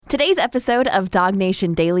Today's episode of Dog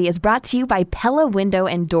Nation Daily is brought to you by Pella Window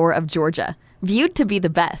and Door of Georgia, viewed to be the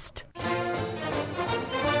best.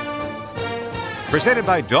 Presented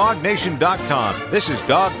by DogNation.com. This is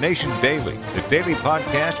Dog Nation Daily, the daily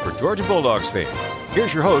podcast for Georgia Bulldogs fans.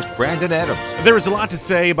 Here's your host, Brandon Adams. There is a lot to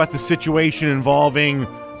say about the situation involving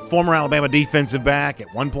former Alabama defensive back.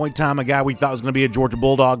 At one point in time, a guy we thought was going to be a Georgia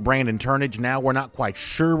Bulldog, Brandon Turnage. Now we're not quite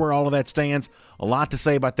sure where all of that stands. A lot to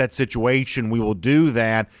say about that situation. We will do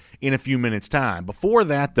that in a few minutes' time. Before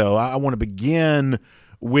that, though, I want to begin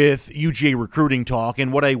with UGA recruiting talk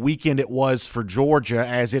and what a weekend it was for Georgia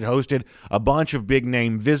as it hosted a bunch of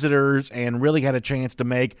big-name visitors and really had a chance to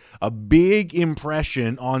make a big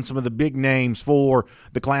impression on some of the big names for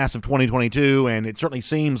the class of 2022, and it certainly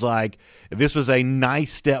seems like this was a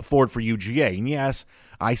nice step forward for UGA. And yes,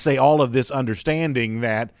 I say all of this understanding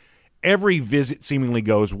that every visit seemingly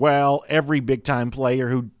goes well. Every big-time player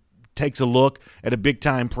who takes a look at a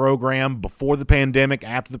big-time program before the pandemic,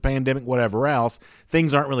 after the pandemic, whatever else,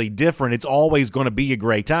 things aren't really different. It's always going to be a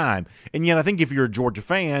great time. And yet I think if you're a Georgia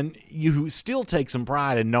fan, you still take some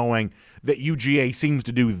pride in knowing that UGA seems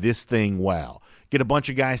to do this thing well. Get a bunch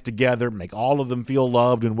of guys together, make all of them feel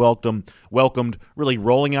loved and welcomed, really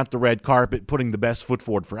rolling out the red carpet, putting the best foot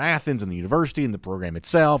forward for Athens and the university and the program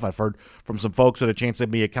itself. I've heard from some folks that had a chance to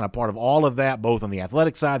be a kind of part of all of that, both on the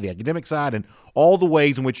athletic side, the academic side, and all the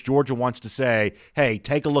ways in which Georgia wants to say, hey,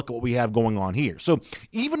 take a look at what we have going on here. So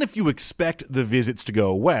even if you expect the visits to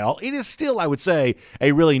go well, it is still, I would say,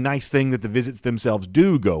 a really nice thing that the visits themselves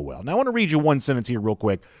do go well. Now, I want to read you one sentence here real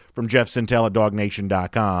quick from Jeff Sentell at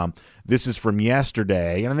DogNation.com. This is from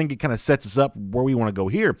yesterday, and I think it kind of sets us up where we want to go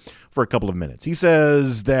here for a couple of minutes. He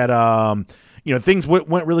says that things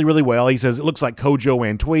went really, really well. He says it looks like Kojo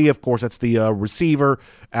Antwi, of course, that's the receiver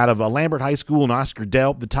out of Lambert High School, and Oscar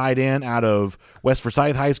Delp, the tight end out of West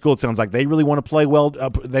Forsyth High School. It sounds like they really want to play well.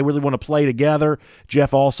 They really want to play together.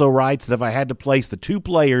 Jeff also writes that if I had to place the two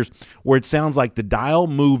players where it sounds like the dial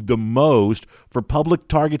moved the most for public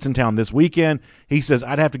targets in town this weekend, he says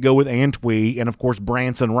I'd have to go with Antwi and, of course,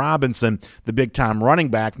 Branson Robinson, the big-time running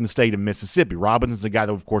back from the state of Mississippi. Robinson's a guy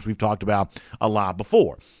that, of course, we've talked about a lot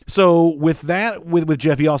before. So with that, with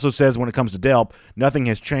Jeff, he also says when it comes to Delp, nothing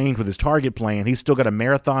has changed with his target plan. He's still got a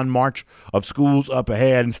marathon march of schools up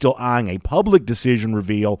ahead and still eyeing a public decision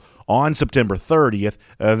reveal on September 30th.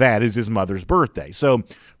 That is his mother's birthday. So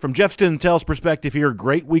from Jeff Sentell's perspective here,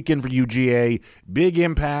 great weekend for UGA. Big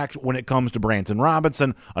impact when it comes to Branson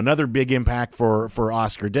Robinson. Another big impact for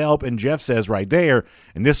Oscar Delp. And Jeff says right there,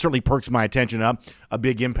 and this certainly perks my attention up, a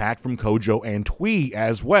big impact from Kojo Antwi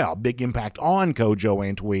as well. Big impact on Kojo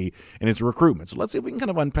Antwi and his recruitment. So let's see if we can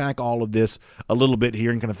kind of unpack all of this a little bit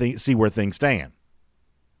here and kind of see where things stand.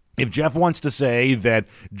 If Jeff wants to say that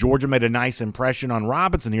Georgia made a nice impression on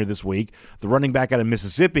Robinson here this week, the running back out of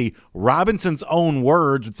Mississippi, Robinson's own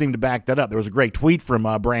words would seem to back that up. There was a great tweet from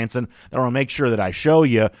Branson that I want to make sure that I show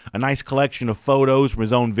you. A nice collection of photos from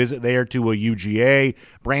his own visit there to a UGA.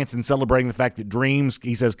 Branson celebrating the fact that dreams,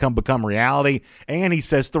 he says, come become reality. And he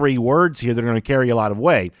says three words here that are going to carry a lot of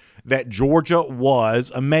weight. That Georgia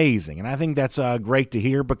was amazing. And I think that's great to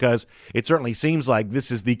hear because it certainly seems like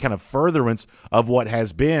this is the kind of furtherance of what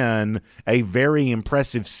has been a very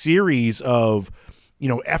impressive series of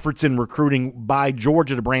efforts in recruiting by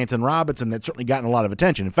Georgia to Branson Robinson that's certainly gotten a lot of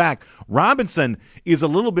attention. In fact, Robinson is a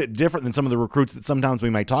little bit different than some of the recruits that sometimes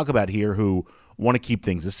we might talk about here who want to keep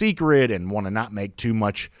things a secret and want to not make too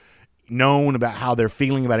much known about how they're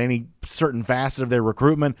feeling about any certain facet of their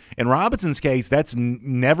recruitment. In Robinson's case, that's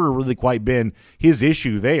never really quite been his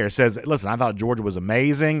issue there. Says, listen, I thought Georgia was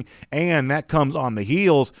amazing, and that comes on the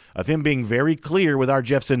heels of him being very clear with our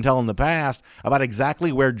Jeff Sentell in the past about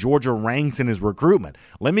exactly where Georgia ranks in his recruitment.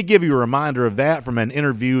 Let me give you a reminder of that from an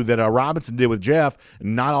interview that Robinson did with Jeff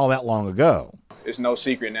not all that long ago. It's no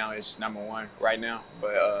secret now. It's number one right now.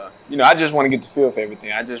 But, I just want to get the feel for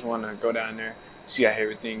everything. I just want to go down there, see how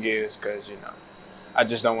everything is, because, I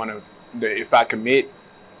just don't want to, if I commit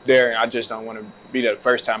there, I just don't want to be there the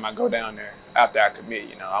first time I go down there after I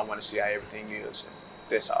commit. I want to see how everything is, and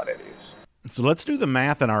that's all that is. So let's do the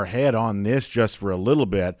math in our head on this just for a little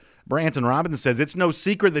bit. Branson Robinson says, it's no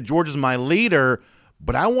secret that Georgia's my leader,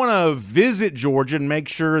 but I want to visit Georgia and make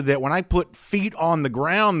sure that when I put feet on the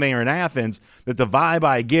ground there in Athens, that the vibe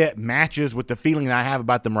I get matches with the feeling that I have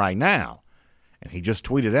about them right now. And he just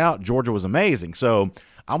tweeted out Georgia was amazing. So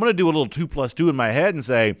I'm going to do a little 2 + 2 in my head and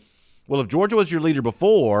say, well, if Georgia was your leader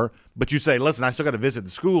before, but you say, listen, I still got to visit the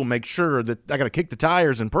school, make sure that I got to kick the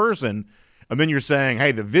tires in person, and then you're saying,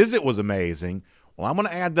 hey, the visit was amazing, well, I'm going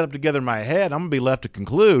to add that up together in my head. I'm going to be left to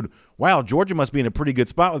conclude, wow, Georgia must be in a pretty good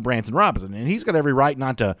spot with Branson Robinson. And he's got every right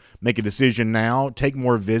not to make a decision now, take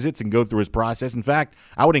more visits, and go through his process. In fact,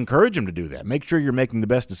 I would encourage him to do that. Make sure you're making the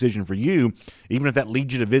best decision for you, even if that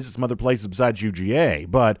leads you to visit some other places besides UGA.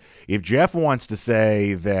 But if Jeff wants to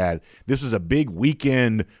say that this is a big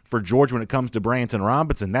weekend for Georgia when it comes to Branson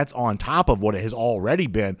Robinson, that's on top of what it has already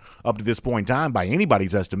been up to this point in time, by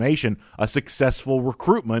anybody's estimation, a successful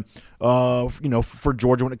recruitment for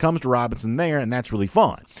Georgia when it comes to Robinson there, and that's really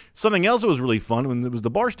fun. Something else that was really fun when it was the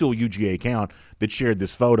Barstool UGA account that shared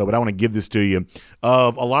this photo, but I want to give this to you,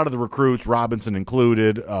 of a lot of the recruits, Robinson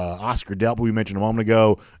included, Oscar Delp, who we mentioned a moment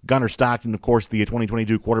ago, Gunnar Stockton, of course, the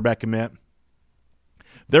 2022 quarterback commit.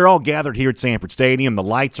 They're all gathered here at Sanford Stadium. The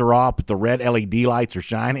lights are off, but the red LED lights are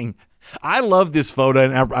shining. I love this photo,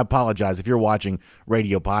 and I apologize if you're watching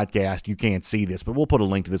radio podcast, you can't see this, but we'll put a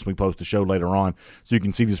link to this when we post the show later on so you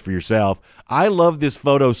can see this for yourself. I love this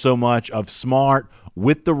photo so much of Smart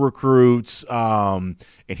with the recruits, and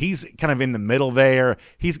he's kind of in the middle there.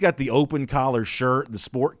 He's got the open collar shirt, the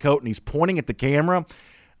sport coat, and he's pointing at the camera.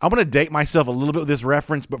 I'm going to date myself a little bit with this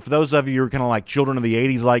reference, but for those of you who are kind of like children of the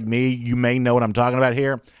 80s like me, you may know what I'm talking about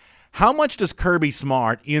here. How much does Kirby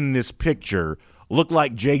Smart in this picture look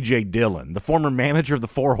like J.J. Dillon, the former manager of the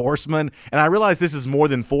Four Horsemen? And I realize this is more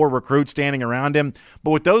than 4 recruits standing around him, but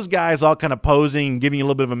with those guys all kind of posing, giving you a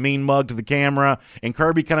little bit of a mean mug to the camera, and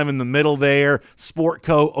Kirby kind of in the middle there, sport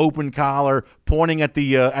coat, open collar, pointing at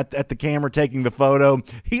the at the camera, taking the photo.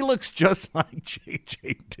 He looks just like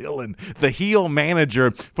J.J. Dillon, the heel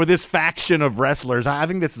manager for this faction of wrestlers. I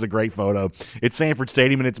think this is a great photo. It's Sanford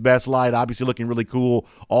Stadium in its best light, obviously looking really cool,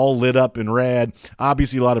 all lit up in red.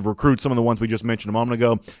 Obviously a lot of recruits, some of the ones we just mentioned a moment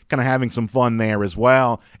ago, kind of having some fun there as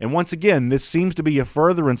well. And once again, this seems to be a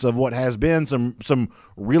furtherance of what has been some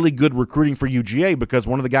really good recruiting for UGA, because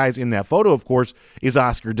one of the guys in that photo, of course, is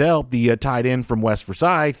Oscar Delp, the tight end from West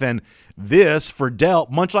Forsyth. And this, for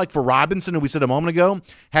Delp, much like for Robinson, who we said a moment ago,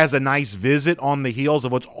 has a nice visit on the heels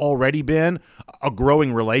of what's already been a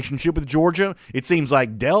growing relationship with Georgia. It seems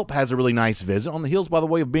like Delp has a really nice visit on the heels, by the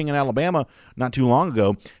way, of being in Alabama not too long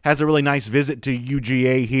ago, has a really nice visit to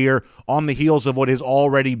UGA here on the heels of what has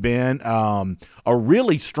already been a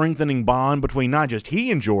really strengthening bond between not just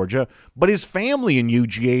he and Georgia, but his family in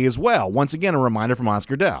UGA as well. Once again, a reminder from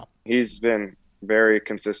Oscar Delp. He's been very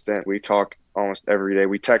consistent. We talk almost every day.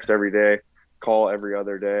 We text every day, call every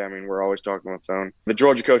other day. I mean, we're always talking on the phone. The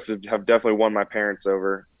Georgia coaches have definitely won my parents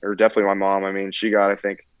over, or definitely my mom. I mean, she got, I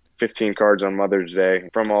think, 15 cards on Mother's Day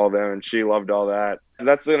from all of them, and she loved all that.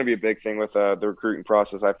 That's going to be a big thing with the recruiting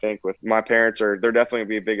process, I think. With my parents, they're definitely going to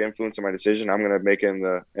be a big influence in my decision. I'm going to make it in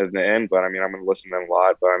the end, but I mean, I'm going to listen to them a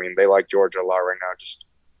lot. But I mean, they like Georgia a lot right now, just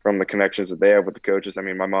from the connections that they have with the coaches. I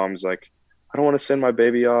mean, my mom's like, I don't want to send my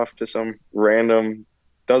baby off to some random,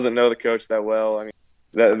 doesn't know the coach that well. I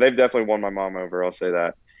mean, they've definitely won my mom over, I'll say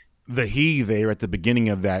that. The he there at the beginning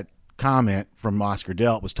of that comment from Oscar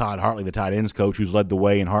Delp was Todd Hartley, the tight ends coach, who's led the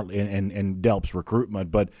way in Hartley and Delp's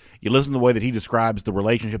recruitment. But you listen to the way that he describes the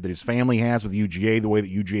relationship that his family has with UGA, the way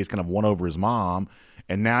that UGA has kind of won over his mom,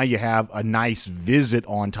 and now you have a nice visit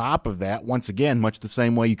on top of that. Once again, much the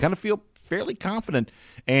same way you kind of feel fairly confident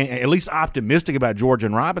and at least optimistic about Georgia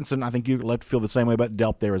and Robinson. I think you're left to feel the same way about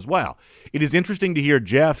Delp there as well. It is interesting to hear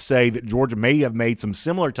Jeff say that Georgia may have made some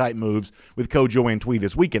similar type moves with Kojo Antwi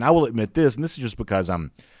this weekend. I will admit this, and this is just because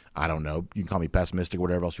I don't know, you can call me pessimistic or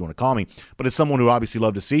whatever else you want to call me, but as someone who obviously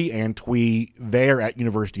loved to see Antwi there at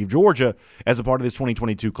University of Georgia as a part of this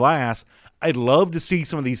 2022 class, I'd love to see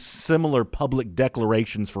some of these similar public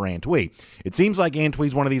declarations for Antwi. It seems like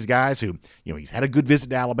Antwi's one of these guys who, he's had a good visit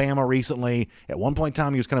to Alabama recently. At one point in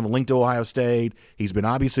time, he was kind of linked to Ohio State. He's been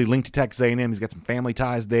obviously linked to Texas A&M. He's got some family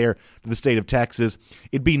ties there to the state of Texas.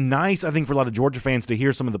 It'd be nice, I think, for a lot of Georgia fans to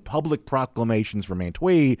hear some of the public proclamations from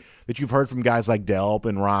Antwi that you've heard from guys like Delp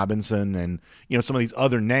and Robinson and, some of these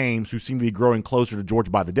other names who seem to be growing closer to Georgia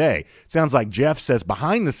by the day. Sounds like Jeff says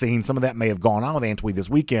behind the scenes, some of that may have gone on with Antwi this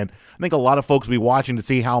weekend. I think a lot of folks will be watching to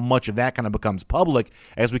see how much of that kind of becomes public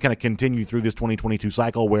as we kind of continue through this 2022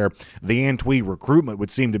 cycle where the Antwi recruitment would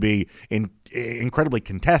seem to be incredibly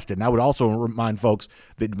contested. And I would also remind folks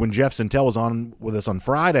that when Jeff Sentell was on with us on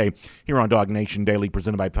Friday here on Dog Nation Daily,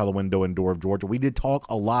 presented by Pella Window and Door of Georgia, we did talk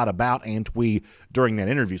a lot about Antwi during that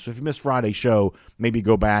interview. So if you missed Friday's show, maybe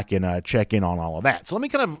go back and check in on all of that. So let me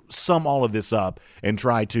kind of sum all of this up and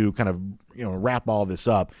try to kind of wrap all this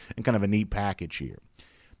up in kind of a neat package here.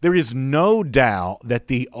 There is no doubt that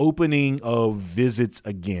the opening of visits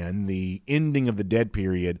again, the ending of the dead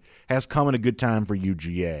period, has come at a good time for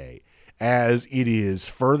UGA. as it is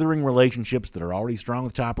furthering relationships that are already strong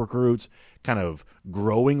with top recruits, kind of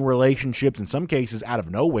growing relationships, in some cases out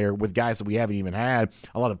of nowhere, with guys that we haven't even had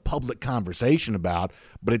a lot of public conversation about,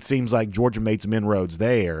 but it seems like Georgia made some inroads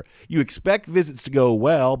there. You expect visits to go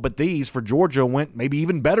well, but these, for Georgia, went maybe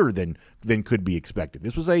even better than could be expected.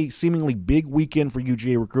 This was a seemingly big weekend for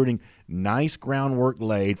UGA recruiting. Nice groundwork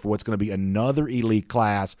laid for what's going to be another elite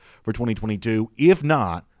class for 2022, if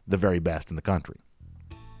not the very best in the country.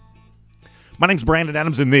 My name's Brandon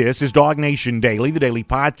Adams, and this is Dog Nation Daily, the daily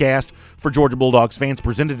podcast for Georgia Bulldogs fans,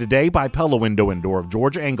 presented today by Pella Window and Door of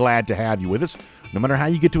Georgia, and glad to have you with us. No matter how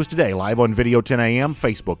you get to us today, live on video 10 a.m.,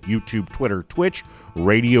 Facebook, YouTube, Twitter, Twitch,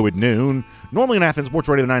 radio at noon. Normally on Athens Sports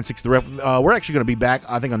Radio, the 960 The Ref. We're actually going to be back,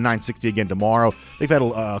 I think, on 960 again tomorrow. They've had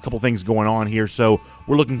a couple things going on here, so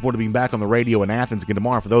we're looking forward to being back on the radio in Athens again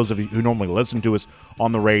tomorrow. For those of you who normally listen to us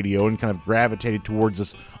on the radio and kind of gravitated towards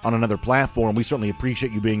us on another platform, we certainly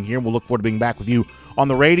appreciate you being here. We'll look forward to being back with you on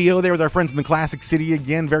the radio there with our friends in the Classic City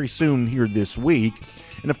again very soon here this week.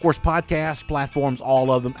 And, of course, podcast platforms,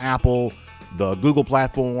 all of them, Apple, the Google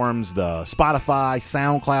platforms, the Spotify,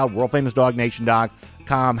 SoundCloud,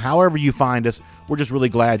 WorldFamousDogNation.com. However you find us, we're just really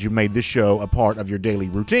glad you made this show a part of your daily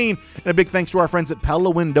routine. And a big thanks to our friends at Pella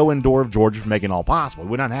Window and Door of Georgia for making it all possible. We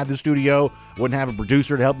would not have the studio, wouldn't have a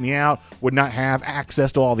producer to help me out, would not have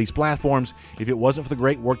access to all these platforms if it wasn't for the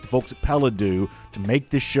great work the folks at Pella do to make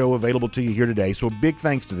this show available to you here today. So a big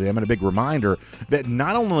thanks to them, and a big reminder that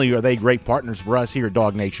not only are they great partners for us here at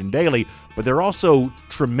Dog Nation Daily, but they're also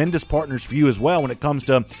tremendous partners for you as well when it comes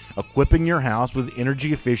to equipping your house with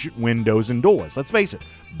energy-efficient windows and doors. Let's face it,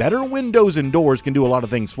 better windows and doors can do a lot of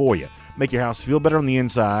things for you. Make your house feel better on the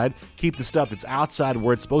inside, keep the stuff that's outside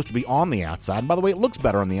where it's supposed to be on the outside. And by the way, it looks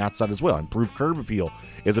better on the outside as well. Improved curb appeal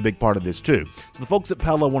is a big part of this too. So the folks at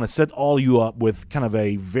Pella want to set all you up with kind of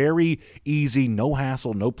a very easy, no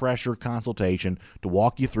hassle, no pressure consultation to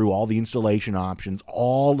walk you through all the installation options,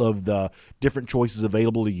 all of the different choices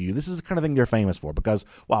available to you. This is the kind of thing they're famous for, because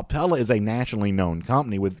while Pella is a nationally known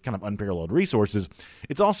company with kind of unparalleled resources,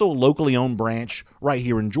 it's also a locally owned branch right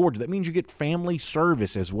here in Georgia. That means you get family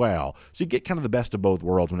service as well. So you get kind of the best of both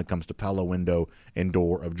worlds when it comes to Pella Window and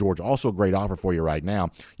Door of Georgia. Also a great offer for you right now.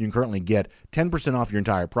 You can currently get 10% off your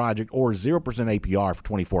entire project or 0% APR for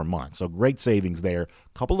 24 months. So great savings there.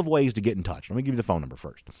 Couple of ways to get in touch. Let me give you the phone number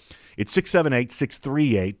first. It's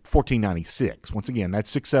 678-638-1496. Once again,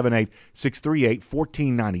 that's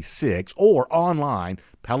 678-638-1496, or online,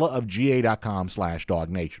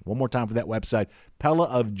 PellaofGA.com/DogNation. One more time for that website,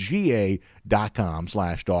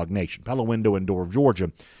 PellaofGA.com/DogNation. Pella Window and Door of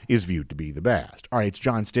Georgia is viewed to be the best. All right, it's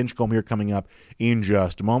John Stinchcomb here coming up in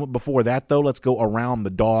just a moment. Before that, though, let's go around the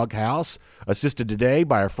doghouse, assisted today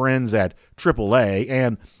by our friends at AAA.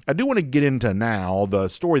 And I do want to get into now the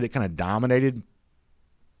story that kind of dominated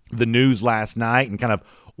the news last night and kind of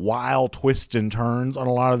wild twists and turns on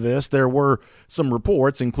a lot of this. There were some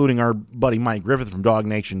reports, including our buddy Mike Griffith from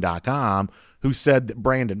DogNation.com, who said that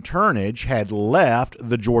Brandon Turnage had left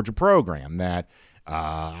the Georgia program, that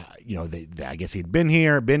I guess he'd been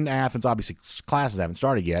to Athens. Obviously, classes haven't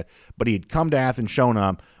started yet, but he had come to Athens, shown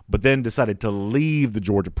up, but then decided to leave the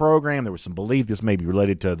Georgia program. There was some belief this may be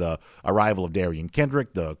related to the arrival of Darian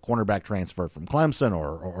Kendrick, the cornerback transfer from Clemson,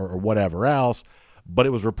 or whatever else. But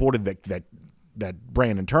it was reported that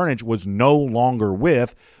Brandon Turnage was no longer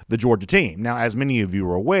with the Georgia team. Now, as many of you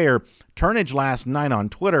are aware, Turnage last night on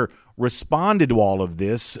Twitter responded to all of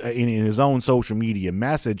this in his own social media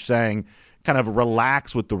message, saying, kind of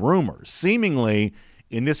relax with the rumors. Seemingly,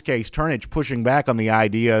 in this case, Turnage pushing back on the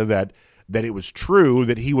idea that it was true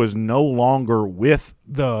that he was no longer with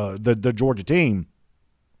the Georgia team,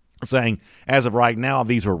 saying, as of right now,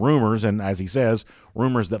 these are rumors, and as he says,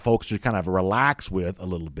 rumors that folks should kind of relax with a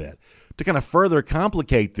little bit. To kind of further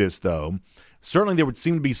complicate this, though, certainly there would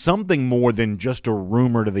seem to be something more than just a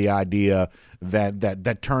rumor to the idea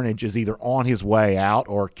that Turnage is either on his way out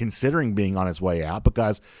or considering being on his way out,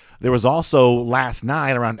 because there was also last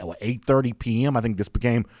night around 8:30 p.m., I think this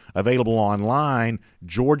became available online,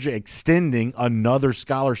 Georgia extending another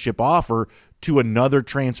scholarship offer to another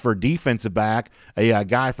transfer defensive back, a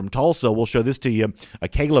guy from Tulsa. We'll show this to you.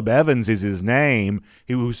 Caleb Evans is his name,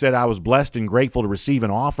 who said, I was blessed and grateful to receive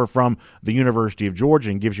an offer from the University of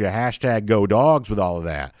Georgia, and gives you a hashtag Go Dogs with all of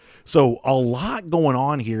that. So a lot going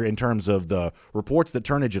on here in terms of the reports that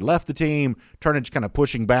Turnage had left the team, Turnage kind of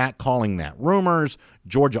pushing back, calling that rumors,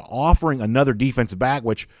 Georgia offering another defensive back,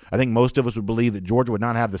 which I think most of us would believe that Georgia would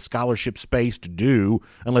not have the scholarship space to do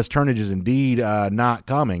unless Turnage is indeed not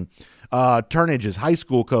coming. Turnage's high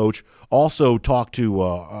school coach also talked to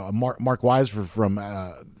Mark Weiser from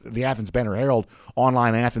the Athens Banner Herald,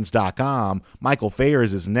 onlineathens.com. Michael Fair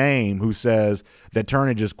is his name, who says that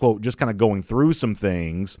Turnage is, quote, just kind of going through some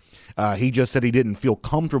things. He just said he didn't feel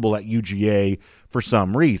comfortable at UGA for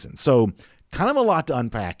some reason. So kind of a lot to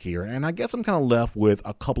unpack here, and I guess I'm kind of left with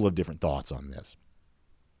a couple of different thoughts on this.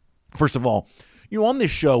 First of all, on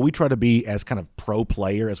this show, we try to be as kind of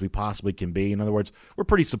pro-player as we possibly can be. In other words, we're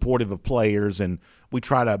pretty supportive of players, and we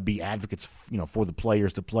try to be advocates, for the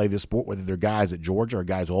players to play this sport, whether they're guys at Georgia or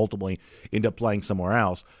guys who ultimately end up playing somewhere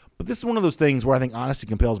else. But this is one of those things where I think honesty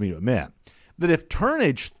compels me to admit that if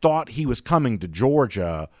Turnage thought he was coming to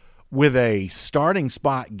Georgia with a starting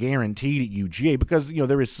spot guaranteed at UGA, because,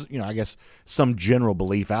 there is, I guess some general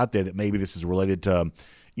belief out there that maybe this is related to,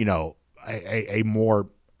 a more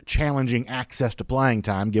challenging access to playing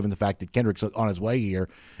time, given the fact that Kendrick's on his way here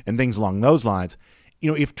and things along those lines.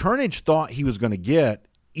 If Turnage thought he was going to get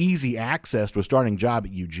easy access to a starting job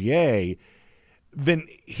at UGA, then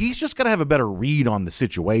he's just got to have a better read on the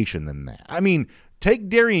situation than that. I mean, take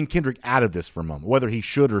Darian Kendrick out of this for a moment, whether he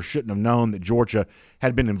should or shouldn't have known that Georgia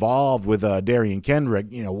had been involved with Darian Kendrick,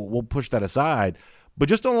 we'll push that aside. But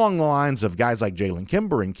just along the lines of guys like Jalen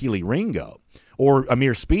Kimber and Keely Ringo, or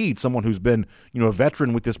Amir Speed, someone who's been, a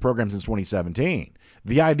veteran with this program since 2017.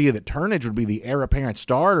 The idea that Turnage would be the heir apparent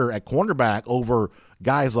starter at cornerback over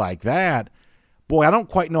guys like that, boy, I don't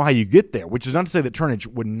quite know how you get there, which is not to say that Turnage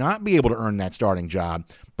would not be able to earn that starting job,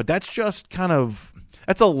 but that's just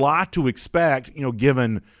that's a lot to expect,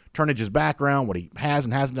 given Turnage's background, what he has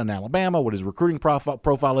and hasn't done in Alabama, what his recruiting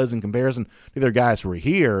profile is in comparison to the other guys who are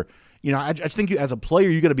here. I just think as a player,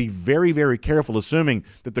 you got to be very, very careful assuming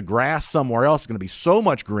that the grass somewhere else is going to be so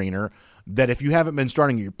much greener that if you haven't been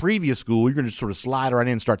starting at your previous school, you're going to just sort of slide right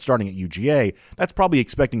in and start starting at UGA. That's probably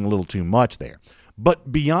expecting a little too much there.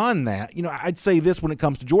 But beyond that, I'd say this when it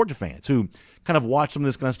comes to Georgia fans who kind of watch some of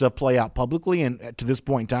this kind of stuff play out publicly. And to this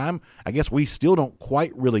point in time, I guess we still don't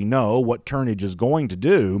quite really know what Turnage is going to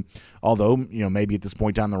do. Although, maybe at this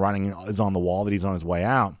point in time, the writing is on the wall that he's on his way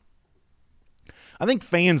out. I think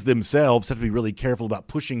fans themselves have to be really careful about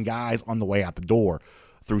pushing guys on the way out the door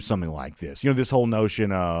through something like this. This whole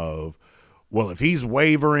notion of, well, if he's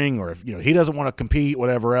wavering or if, he doesn't want to compete,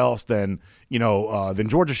 whatever else, then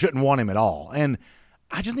Georgia shouldn't want him at all. And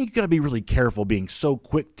I just think you got to be really careful being so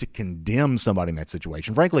quick to condemn somebody in that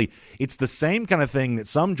situation. Frankly, it's the same kind of thing that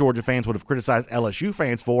some Georgia fans would have criticized LSU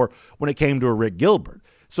fans for when it came to a Rick Gilbert.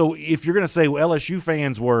 So if you're going to say, well, LSU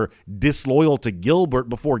fans were disloyal to Gilbert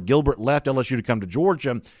before Gilbert left LSU to come to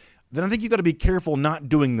Georgia, then I think you got to be careful not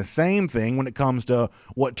doing the same thing when it comes to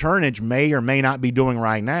what Turnage may or may not be doing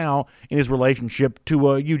right now in his relationship to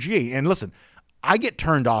UGA. And listen, I get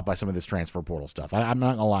turned off by some of this transfer portal stuff. I'm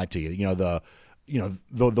not going to lie to you.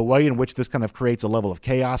 The way in which this kind of creates a level of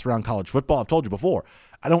chaos around college football, I've told you before,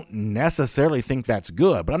 I don't necessarily think that's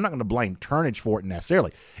good, but I'm not going to blame Turnage for it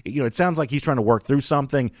necessarily. It sounds like he's trying to work through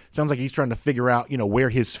something. It sounds like he's trying to figure out, where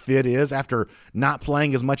his fit is after not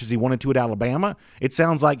playing as much as he wanted to at Alabama. It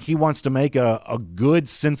sounds like he wants to make a good,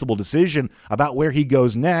 sensible decision about where he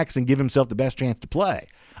goes next and give himself the best chance to play.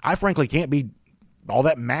 I frankly can't be all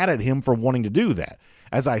that mad at him for wanting to do that.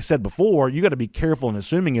 As I said before, you got to be careful in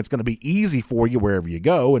assuming it's going to be easy for you wherever you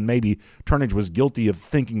go, and maybe Turnage was guilty of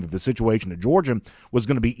thinking that the situation at Georgia was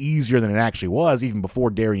going to be easier than it actually was, even before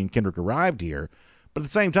Darian Kendrick arrived here. But at the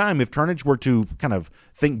same time, if Turnage were to kind of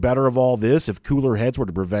think better of all this, if cooler heads were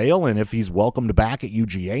to prevail, and if he's welcomed back at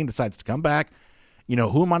UGA and decides to come back,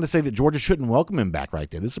 who am I to say that Georgia shouldn't welcome him back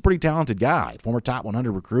right there? This is a pretty talented guy, former top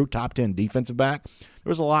 100 recruit, top 10 defensive back. There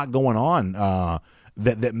was a lot going on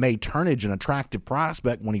that made Turnage an attractive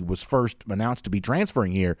prospect when he was first announced to be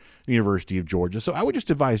transferring here to the University of Georgia. So I would just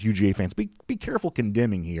advise UGA fans, be careful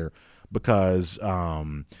condemning here, because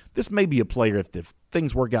this may be a player, if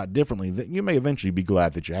things work out differently, that you may eventually be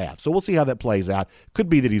glad that you have. So we'll see how that plays out. Could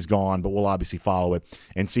be that he's gone, but we'll obviously follow it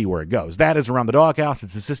and see where it goes. That is Around the Doghouse.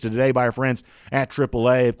 It's assisted today by our friends at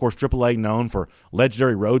AAA. Of course, AAA known for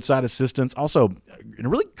legendary roadside assistance. Also,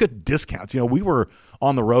 really good discounts. We were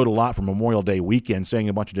on the road a lot for Memorial Day weekend, staying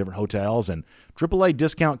in a bunch of different hotels, and AAA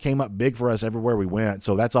discount came up big for us everywhere we went,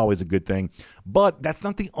 so that's always a good thing. But that's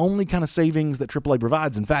not the only kind of savings that AAA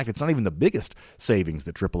provides. In fact, it's not even even the biggest savings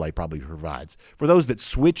that AAA probably provides. For those that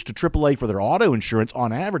switch to AAA for their auto insurance,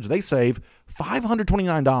 on average, they save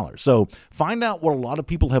 $529. So find out what a lot of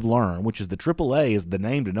people have learned, which is that AAA is the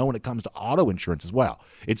name to know when it comes to auto insurance as well.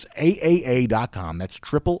 It's AAA.com. That's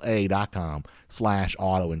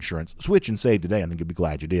AAA.com/auto insurance. Switch and save today. I think you'll be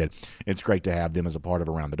glad you did. It's great to have them as a part of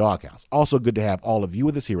Around the Doghouse. Also good to have all of you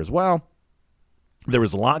with us here as well. There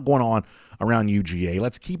is a lot going on around UGA.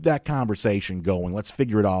 Let's keep that conversation going. Let's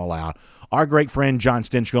figure it all out. Our great friend John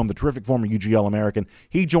Stinchcomb, the terrific former UGL American,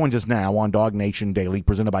 he joins us now on Dog Nation Daily,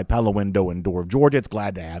 presented by Pella Window and Door of Georgia. It's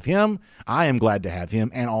glad to have him. I am glad to have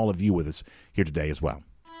him and all of you with us here today as well.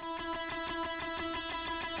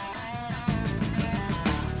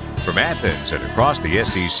 From Athens and across the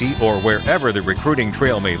SEC or wherever the recruiting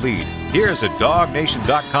trail may lead, here's a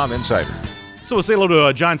DogNation.com insider. So we'll say hello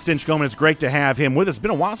to John Stinchcomb, and it's great to have him with us. It's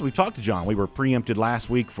been a while since we talked to John. We were preempted last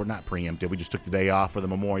week not preempted. We just took the day off for the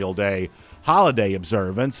Memorial Day holiday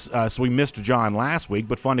observance. So we missed John last week,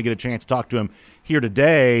 but fun to get a chance to talk to him here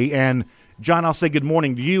today. And John, I'll say good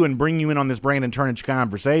morning to you and bring you in on this Brandon Turnage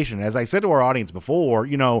conversation. As I said to our audience before,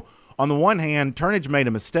 on the one hand, Turnage made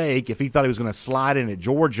a mistake if he thought he was going to slide in at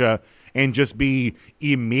Georgia and just be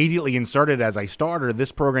immediately inserted as a starter.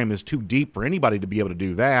 This program is too deep for anybody to be able to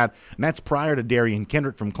do that, and that's prior to Darian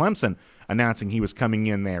Kendrick from Clemson announcing he was coming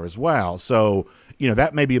in there as well. So,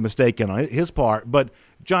 that may be a mistake on his part. But,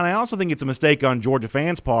 John, I also think it's a mistake on Georgia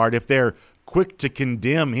fans' part if they're quick to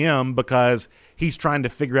condemn him because he's trying to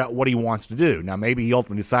figure out what he wants to do. Now, maybe he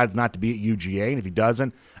ultimately decides not to be at UGA, and if he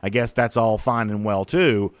doesn't, I guess that's all fine and well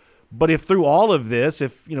too. But if through all of this,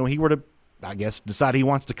 if he were to, decide he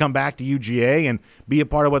wants to come back to UGA and be a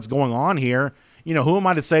part of what's going on here, who am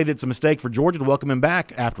I to say that it's a mistake for Georgia to welcome him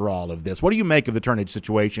back after all of this? What do you make of the Turnage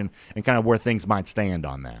situation and kind of where things might stand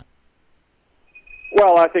on that?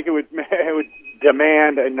 Well, I think it would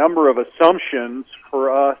demand a number of assumptions for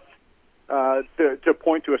us to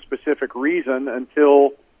point to a specific reason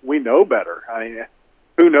until we know better. I mean,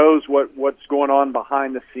 who knows what's going on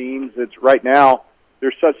behind the scenes? It's right now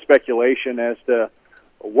there's such speculation as to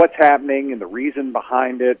what's happening and the reason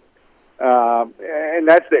behind it. And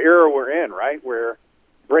that's the era we're in, right, where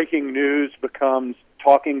breaking news becomes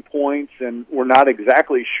talking points, and we're not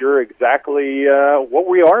exactly sure what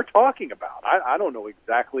we are talking about. I don't know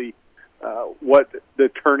exactly what the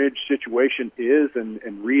Turnage situation is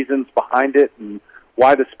and reasons behind it and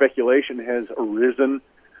why the speculation has arisen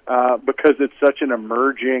because it's such an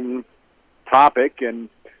emerging topic. And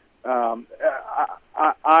I'm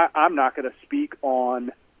not going to speak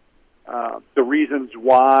on the reasons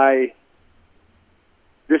why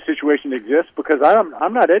this situation exists because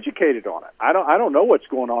I'm not educated on it. I don't know what's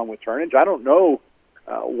going on with Turnage. I don't know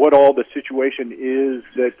what all the situation is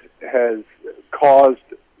that has caused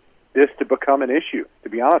this to become an issue, to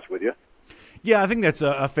be honest with you. Yeah, I think that's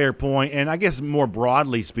a fair point. And I guess more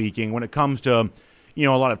broadly speaking, when it comes to a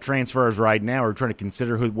lot of transfers right now, we're trying to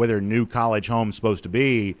consider where their new college home is supposed to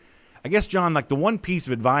be. I guess, John, the one piece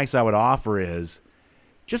of advice I would offer is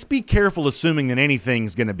just be careful assuming that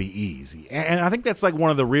anything's going to be easy. And I think that's one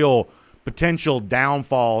of the real potential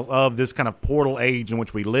downfalls of this kind of portal age in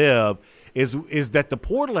which we live is that the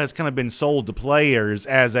portal has kind of been sold to players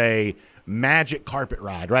as a magic carpet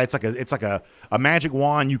ride, right? It's like a magic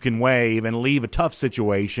wand you can wave and leave a tough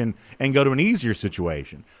situation and go to an easier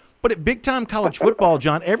situation. But at big-time college football,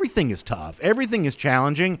 John, everything is tough. Everything is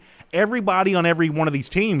challenging. Everybody on every one of these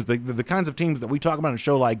teams, the kinds of teams that we talk about on a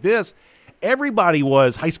show like this, everybody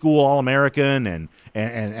was high school All-American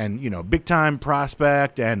and big-time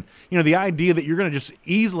prospect. And, the idea that you're going to just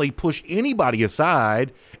easily push anybody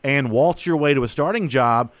aside and waltz your way to a starting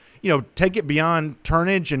job, take it beyond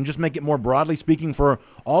Turnage and just make it more broadly speaking for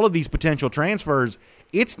all of these potential transfers,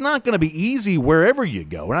 it's not going to be easy wherever you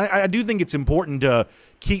go. And I do think it's important to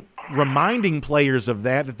keep reminding players of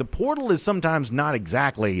that the portal is sometimes not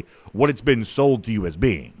exactly what it's been sold to you as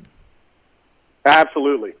being.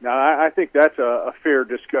 Absolutely. Now, I think that's a fair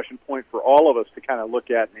discussion point for all of us to kind of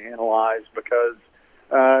look at and analyze because,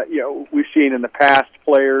 we've seen in the past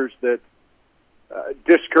players that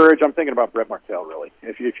discourage. I'm thinking about Brett Martell, really.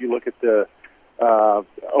 If you look at the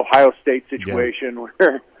Ohio State situation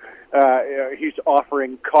where he's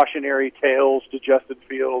offering cautionary tales to Justin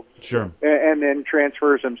Fields, sure, and then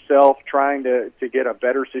transfers himself trying to get a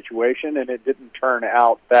better situation, and it didn't turn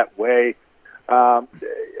out that way.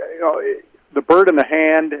 The bird in the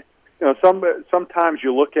hand. Sometimes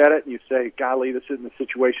you look at it and you say, "Golly, this isn't the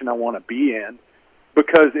situation I want to be in,"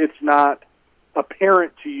 because it's not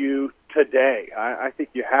apparent to you today. I think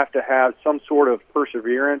you have to have some sort of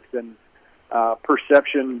perseverance and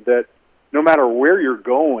perception that no matter where you're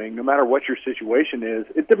going, no matter what your situation is,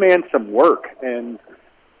 it demands some work. And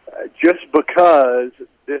just because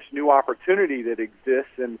this new opportunity that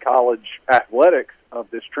exists in college athletics of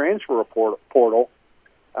this transfer portal,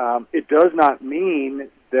 it does not mean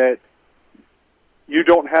that you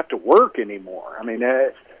don't have to work anymore. I mean,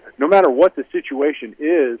 no matter what the situation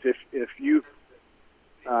is, if you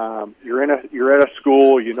you're at a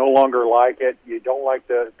school, you no longer like it, you don't like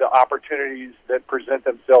the opportunities that present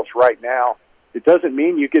themselves right now, it doesn't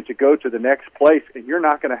mean you get to go to the next place and you're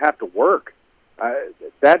not going to have to work.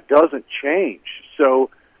 That doesn't change. So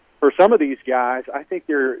for some of these guys, I think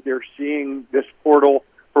they're seeing this portal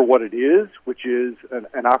for what it is, which is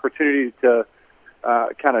an opportunity to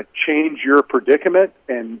kind of change your predicament,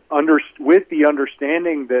 and with the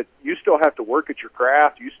understanding that you still have to work at your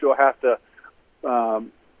craft, you still have to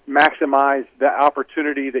maximize the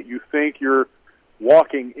opportunity that you think you're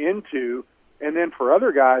walking into. And then for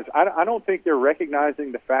other guys, I don't think they're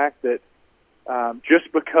recognizing the fact that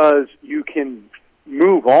just because you can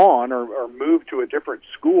move on or move to a different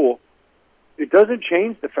school, it doesn't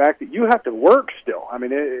change the fact that you have to work still. I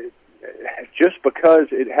mean, just because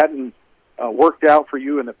it hadn't worked out for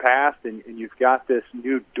you in the past and you've got this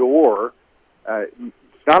new door,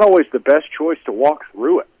 it's not always the best choice to walk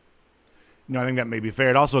through it. No, I think that may be fair.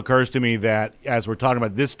 It also occurs to me that as we're talking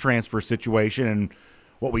about this transfer situation and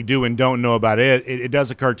what we do and don't know about it, it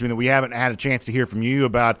does occur to me that we haven't had a chance to hear from you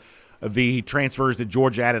about the transfers that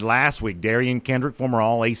Georgia added last week. Darian Kendrick, former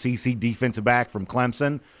All-ACC defensive back from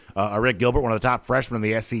Clemson. Rick Gilbert, one of the top freshmen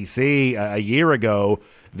in the SEC a year ago.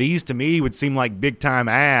 These, to me, would seem like big-time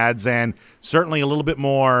ads, and certainly a little bit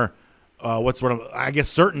more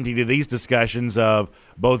certainty to these discussions of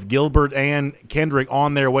both Gilbert and Kendrick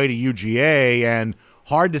on their way to UGA, and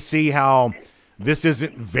hard to see how this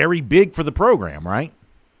isn't very big for the program, right?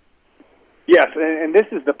 Yes, and this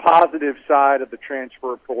is the positive side of the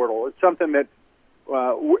transfer portal. It's something that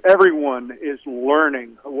everyone is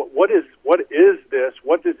learning. What is this?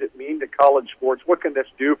 What does it mean to college sports? What can this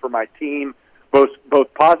do for my team, both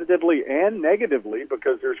positively and negatively?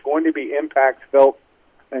 Because there's going to be impacts felt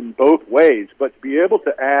in both ways. But to be able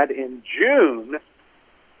to add in June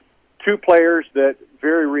 2 players that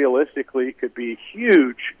very realistically could be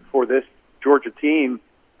huge for this Georgia team,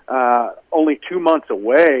 only 2 months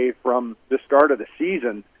away from the start of the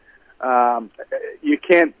season, you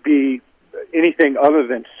can't be anything other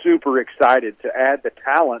than super excited to add the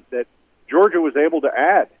talent that Georgia was able to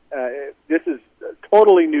add. This is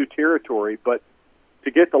totally new territory, but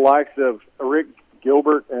to get the likes of Rick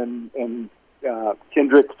Gilbert and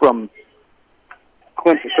Kendrick from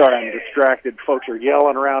Clemson. Sorry, I'm distracted. Folks are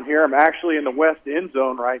yelling around here. I'm actually in the West End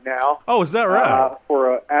Zone right now. Oh, is that right?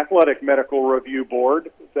 For an athletic medical review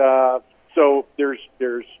board. So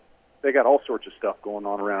they got all sorts of stuff going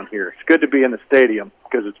on around here. It's good to be in the stadium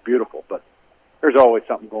because it's beautiful, but there's always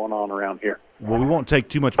something going on around here. Well, we won't take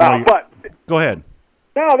too much more. Go ahead.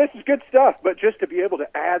 No, this is good stuff, but just to be able to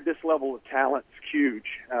add this level of talent is huge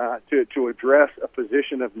to address a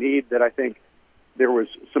position of need that I think there was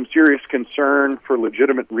some serious concern for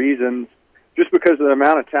legitimate reasons just because of the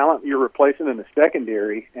amount of talent you're replacing in the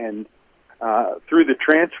secondary. And through the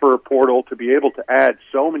transfer portal to be able to add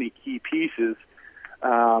so many key pieces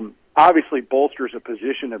obviously bolsters a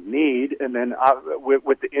position of need. And then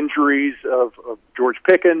with the injuries of George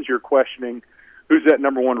Pickens, you're questioning who's that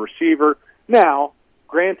number 1 receiver. Now,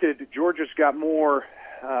 granted, Georgia's got more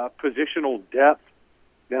positional depth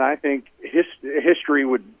than I think history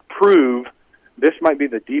would prove. This might be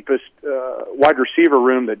the deepest wide receiver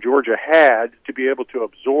room that Georgia had to be able to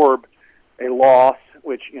absorb a loss,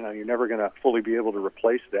 which, you're never going to fully be able to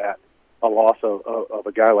replace that, a loss of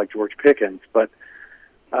a guy like George Pickens. But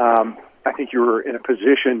I think you were in a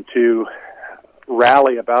position to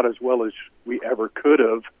rally about as well as we ever could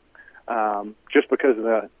have, just because of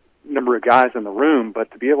the number of guys in the room. But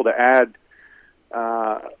to be able to add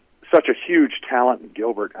such a huge talent in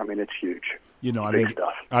Gilbert, I mean, it's huge.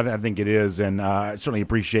 I think it is, and I certainly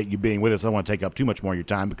appreciate you being with us. I don't want to take up too much more of your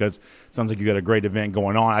time because it sounds like you got a great event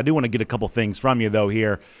going on. I do want to get a couple things from you, though,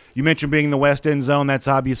 here. You mentioned being in the West End Zone. That's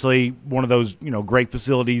obviously one of those, great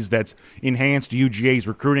facilities that's enhanced UGA's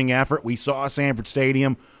recruiting effort. We saw Sanford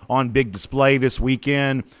Stadium on big display this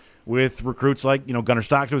weekend with recruits like, Gunnar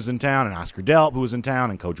Stockton was in town, and Oscar Delp, who was in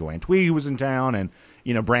town, and Kojo Antwi, who was in town, and,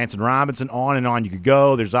 Branson Robinson, on and on you could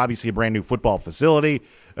go. There's obviously a brand new football facility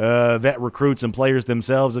that recruits and players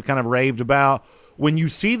themselves have kind of raved about. When you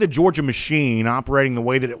see the Georgia machine operating the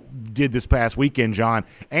way that it did this past weekend, John,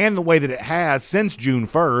 and the way that it has since June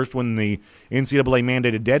 1st when the NCAA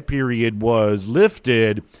mandated dead period was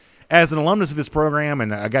lifted, as an alumnus of this program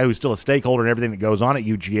and a guy who's still a stakeholder in everything that goes on at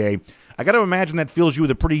UGA, I got to imagine that fills you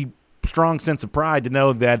with a pretty strong sense of pride to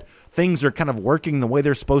know that things are kind of working the way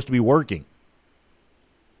they're supposed to be working.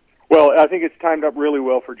 Well, I think it's timed up really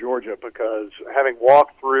well for Georgia because having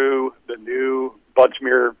walked through the new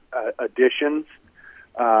Budsmere additions,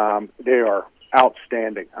 they are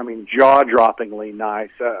outstanding. I mean, jaw-droppingly nice.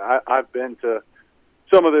 I've been to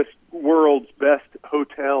some of this world's best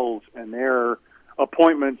hotels, and their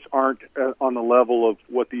appointments aren't on the level of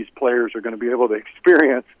what these players are going to be able to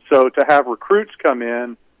experience. So to have recruits come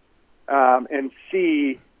in and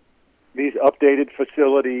see these updated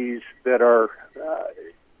facilities that are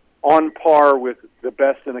on par with the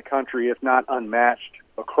best in the country, if not unmatched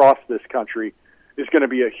across this country, is going to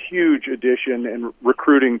be a huge addition and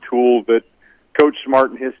recruiting tool that Coach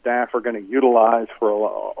Smart and his staff are going to utilize for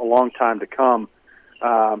a long time to come.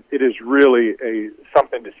 It is really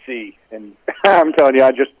something to see, and I'm telling you,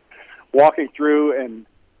 I just walking through, and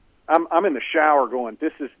I'm in the shower going,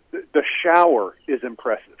 the shower is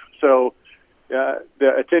impressive. So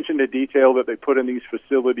the attention to detail that they put in these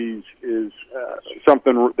facilities is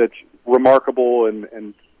something that's remarkable,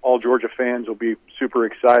 and all Georgia fans will be super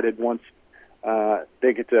excited once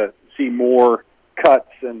they get to see more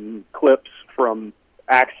cuts and clips from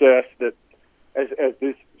access that as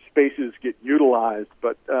these spaces get utilized.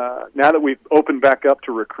 But now that we've opened back up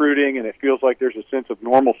to recruiting and it feels like there's a sense of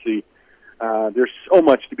normalcy, there's so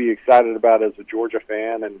much to be excited about as a Georgia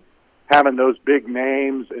fan, and having those big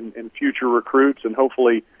names and future recruits and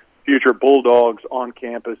hopefully future Bulldogs on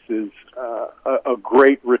campus is a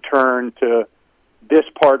great return to this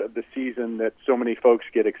part of the season that so many folks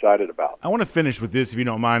get excited about. I want to finish with this, if you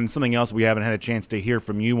don't mind, something else we haven't had a chance to hear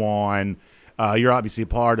from you on. You're obviously a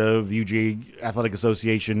part of the UGA Athletic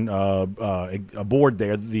Association a board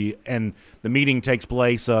there, and the meeting takes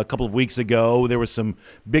place a couple of weeks ago. There was some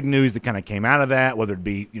big news that kind of came out of that, whether it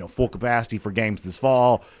be full capacity for games this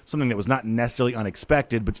fall, something that was not necessarily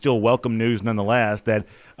unexpected, but still welcome news nonetheless, that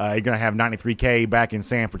you're going to have 93K back in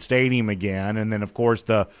Sanford Stadium again. And then, of course,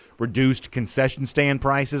 the reduced concession stand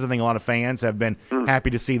prices. I think a lot of fans have been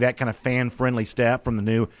happy to see that kind of fan-friendly step from the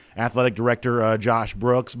new athletic director, Josh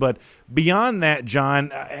Brooks. But beyond that,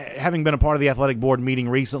 John, having been a part of the athletic board meeting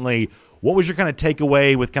recently, what was your kind of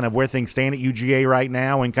takeaway with kind of where things stand at UGA right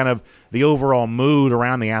now and kind of the overall mood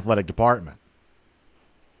around the athletic department?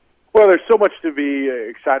 Well, there's so much to be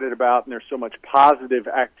excited about, and there's so much positive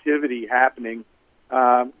activity happening,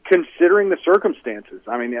 considering the circumstances.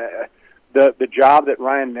 I mean, the job that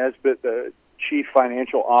Ryan Nesbitt, the chief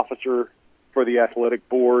financial officer for the athletic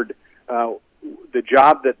board, the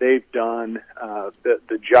job that they've done,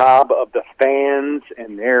 the job of the fans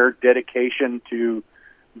and their dedication to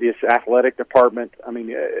this athletic department. I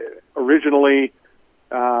mean, originally,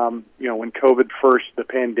 when COVID first, the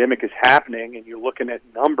pandemic is happening, and you're looking at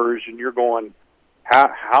numbers, and you're going,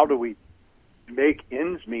 how do we make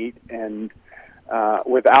ends meet? And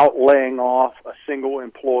without laying off a single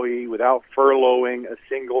employee, without furloughing a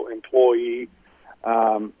single employee,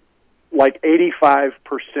 like 85%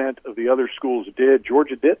 of the other schools did,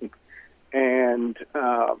 Georgia didn't. And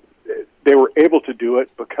they were able to do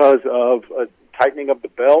it because of a tightening of the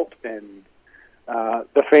belt and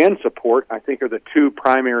the fan support, I think, are the two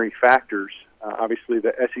primary factors. Obviously,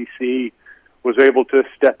 the SEC was able to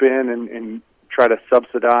step in and try to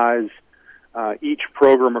subsidize each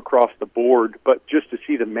program across the board. But just to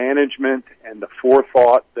see the management and the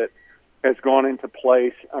forethought that has gone into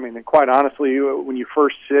place. I mean, and quite honestly, when you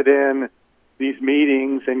first sit in these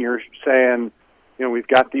meetings and you're saying, we've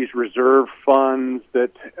got these reserve funds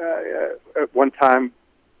that at one time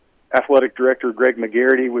athletic director Greg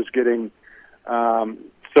McGarity was getting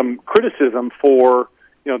some criticism for,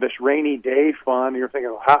 this rainy day fund. You're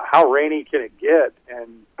thinking, how rainy can it get?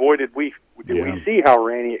 And boy, did we see how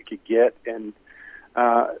rainy it could get. And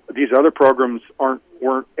these other programs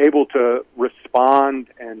weren't able to respond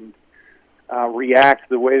and react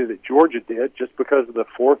the way that Georgia did, just because of the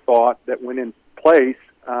forethought that went in place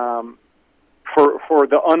for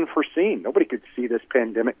the unforeseen. Nobody could see this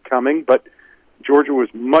pandemic coming, but Georgia was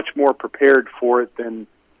much more prepared for it than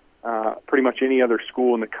pretty much any other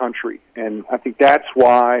school in the country. And I think that's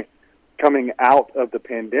why, coming out of the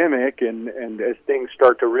pandemic and as things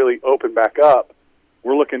start to really open back up,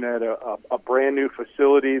 we're looking at a brand new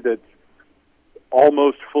facility that's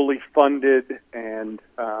almost fully funded, and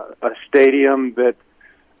a stadium that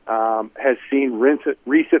has seen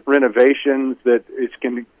recent renovations that is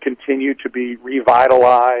going to continue to be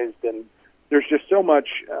revitalized. And there's just so much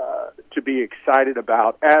to be excited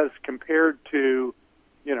about as compared to,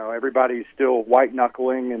 everybody's still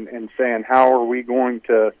white-knuckling and saying, how are we going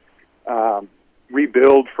to,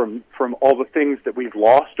 rebuild from all the things that we've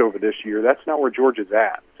lost over this year. That's not where Georgia's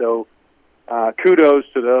at. So kudos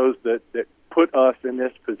to those that put us in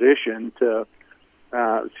this position to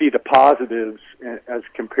see the positives as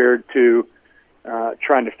compared to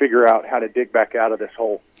trying to figure out how to dig back out of this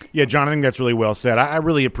hole. Yeah, John, I think that's really well said. I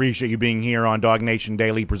really appreciate you being here on Dog Nation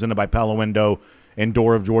Daily, presented by Pella Window and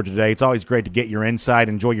Door of Georgia today. It's always great to get your insight.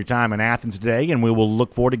 Enjoy your time in Athens today, and we will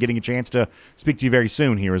look forward to getting a chance to speak to you very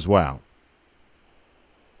soon here as well.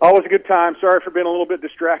 Always a good time. Sorry for being a little bit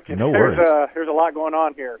distracted. No worries. There's a lot going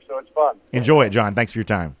on here, so it's fun. Enjoy it, John. Thanks for your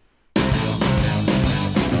time.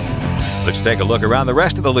 Let's take a look around the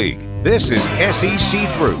rest of the league. This is SEC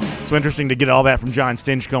Through. So interesting to get all that from John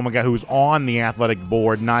Stinchcomb, a guy who's on the athletic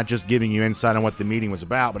board, not just giving you insight on what the meeting was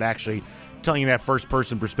about, but actually telling you that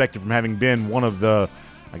first-person perspective from having been one of the,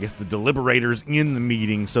 I guess, the deliberators in the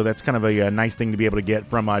meeting. So that's kind of a nice thing to be able to get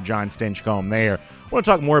from John Stinchcomb there. I want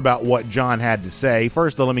to talk more about what John had to say.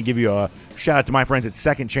 First, though, let me give you a shout-out to my friends at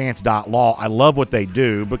secondchance.law. I love what they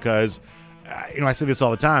do because, I say this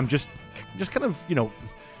all the time, just kind of,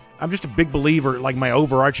 I'm just a big believer, like my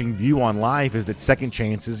overarching view on life is that second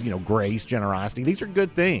chances, grace, generosity, these are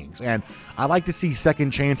good things. And I like to see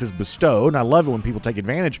second chances bestowed, and I love it when people take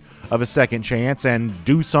advantage of a second chance and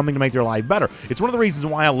do something to make their life better. It's one of the reasons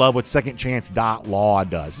why I love what secondchance.law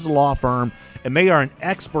does. This is a law firm, and they are an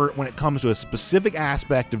expert when it comes to a specific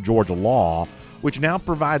aspect of Georgia law, which now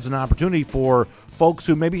provides an opportunity for folks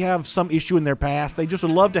who maybe have some issue in their past. They just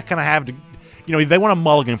would love to kind of have to, they want a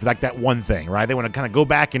mulligan for that one thing, right? They want to kind of go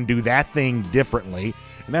back and do that thing differently.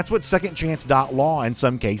 And that's what secondchance.law in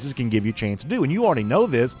some cases can give you a chance to do. And you already know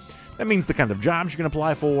this. That means the kind of jobs you can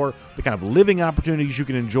apply for, the kind of living opportunities you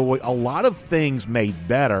can enjoy, a lot of things made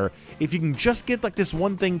better if you can just get like this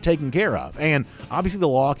one thing taken care of. And obviously the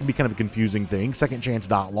law can be kind of a confusing thing.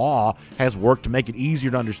 Secondchance.law has worked to make it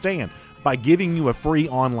easier to understand. By giving you a free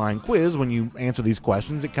online quiz when you answer these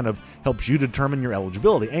questions, it kind of helps you determine your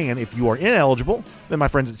eligibility. And if you are ineligible, then my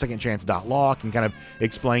friends at secondchance.law can kind of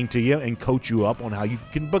explain to you and coach you up on how you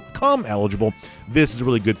can become eligible. This is a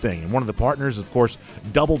really good thing. And one of the partners is, of course,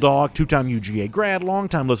 Double Dog, two-time UGA grad,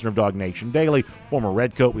 longtime listener of Dog Nation Daily, former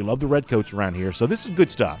Redcoat. We love the Redcoats around here. So this is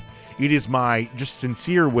good stuff. It is my just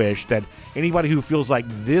sincere wish that anybody who feels like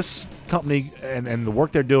this company and the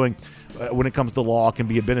work they're doing when it comes to law can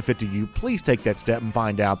be a benefit to you, please take that step and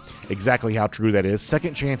find out exactly how true that is.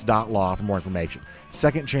 Secondchance.law for more information.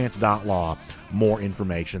 Secondchance.law, more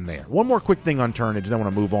information there. One more quick thing on Turnage, then I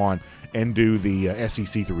want to move on and do the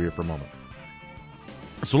SEC through here for a moment.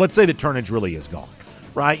 So let's say that Turnage really is gone,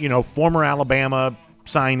 right? Former Alabama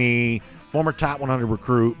signee, former top 100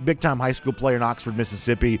 recruit, big-time high school player in Oxford,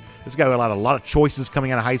 Mississippi. This guy had a lot of choices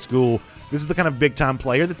coming out of high school. This is the kind of big-time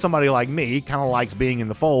player that somebody like me kind of likes being in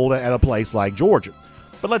the fold at a place like Georgia.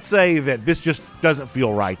 But let's say that this just doesn't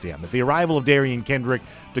feel right to him. That the arrival of Darian Kendrick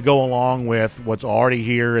to go along with what's already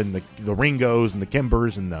here and the Ringos and the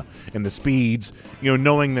Kimbers and the Speeds,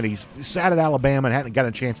 knowing that he's sat at Alabama and hadn't got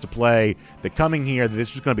a chance to play, that coming here, that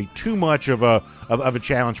this is going to be too much of a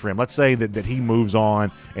challenge for him. Let's say that he moves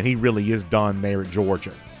on and he really is done there at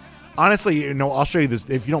Georgia. Honestly, I'll show you this.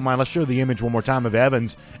 If you don't mind, let's show the image one more time of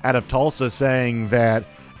Evans out of Tulsa saying that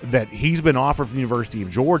he's been offered from the University of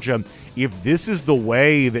Georgia. If this is the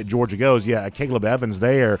way that Georgia goes, Caleb Evans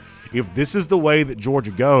there, if this is the way that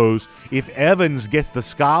Georgia goes, if Evans gets the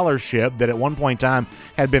scholarship that at one point in time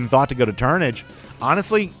had been thought to go to Turnage,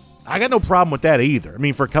 honestly, I got no problem with that either. I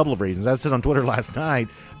mean, for a couple of reasons. As I said on Twitter last night,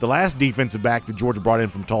 the last defensive back that Georgia brought in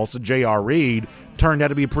from Tulsa, J.R. Reed, turned out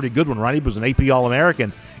to be a pretty good one, right? He was an AP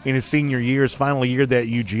All-American in his senior year, his final year there at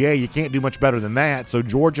UGA. You can't do much better than that. So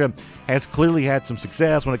Georgia has clearly had some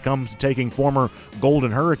success when it comes to taking former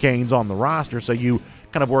Golden Hurricanes on the roster, so you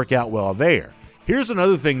kind of work out well there. Here's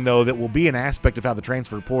another thing, though, that will be an aspect of how the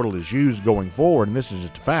transfer portal is used going forward, and this is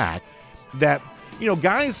just a fact, that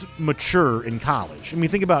guys mature in college. I mean,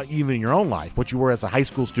 think about even in your own life, what you were as a high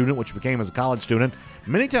school student, what you became as a college student.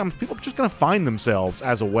 Many times people just kind of find themselves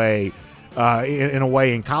as a way, in a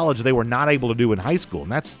way in college they were not able to do in high school.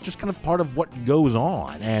 And that's just kind of part of what goes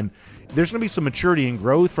on. And there's going to be some maturity and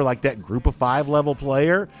growth for like that group of 5 level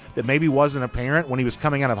player that maybe wasn't apparent when he was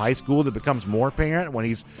coming out of high school, that becomes more apparent when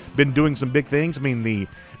he's been doing some big things. I mean, the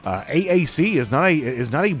AAC is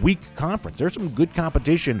not a weak conference. There's some good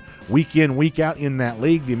competition week in, week out in that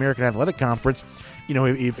league, the American Athletic Conference.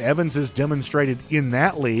 If Evans has demonstrated in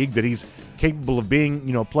that league that he's capable of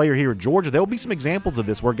being, a player here at Georgia. There will be some examples of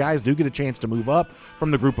this where guys do get a chance to move up from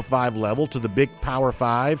the Group of 5 level to the big Power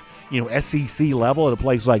 5, SEC level at a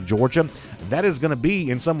place like Georgia. That is going to be,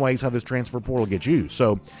 in some ways, how this transfer portal gets used.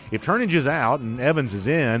 So if Turnage is out and Evans is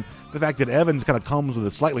in, the fact that Evans kind of comes with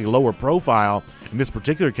a slightly lower profile in this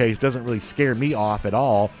particular case doesn't really scare me off at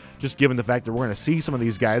all, just given the fact that we're going to see some of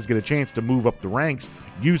these guys get a chance to move up the ranks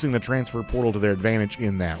using the transfer portal to their advantage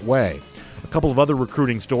in that way. A couple of other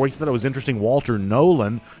recruiting stories that it was interesting. Walter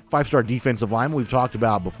Nolan, 5-star defensive lineman we've talked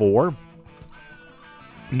about before.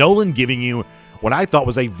 Nolan giving you what I thought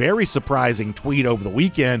was a very surprising tweet over the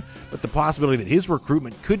weekend, but the possibility that his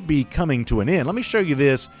recruitment could be coming to an end. Let me show you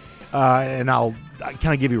this, and I'll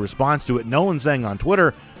kind of give you a response to it. Nolan saying on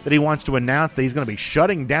Twitter that he wants to announce that he's going to be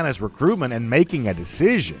shutting down his recruitment and making a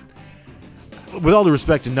decision. With all due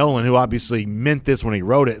respect to Nolan, who obviously meant this when he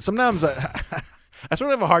wrote it, sometimes I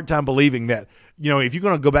sort of have a hard time believing that, if you're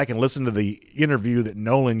going to go back and listen to the interview that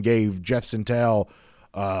Nolan gave Jeff Sentell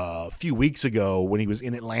a few weeks ago when he was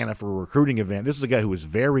in Atlanta for a recruiting event. This is a guy who was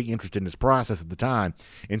very interested in this process at the time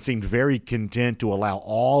and seemed very content to allow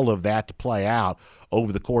all of that to play out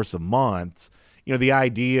over the course of months. The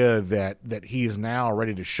idea that he is now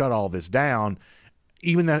ready to shut all this down,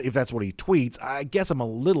 even if that's what he tweets, I guess I'm a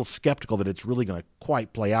little skeptical that it's really going to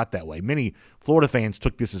quite play out that way. Many Florida fans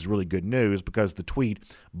took this as really good news because the tweet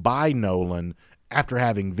by Nolan after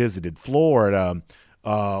having visited Florida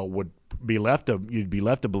you'd be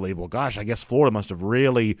left to believe, well, gosh, I guess Florida must have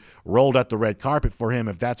really rolled out the red carpet for him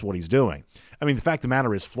if that's what he's doing. I mean, the fact of the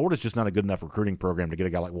matter is Florida's just not a good enough recruiting program to get a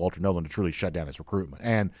guy like Walter Nolan to truly shut down his recruitment.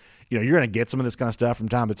 And, you're going to get some of this kind of stuff from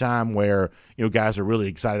time to time where, guys are really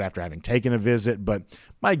excited after having taken a visit. But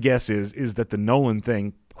my guess is that the Nolan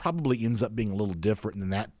thing probably ends up being a little different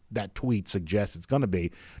than that tweet suggests it's going to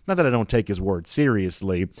be. Not that I don't take his word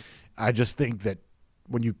seriously. I just think that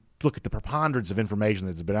when you look at the preponderance of information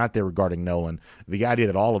that's been out there regarding Nolan, the idea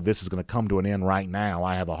that all of this is going to come to an end right now,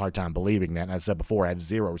 I have a hard time believing that. And as I said before, I have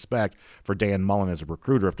zero respect for Dan Mullen as a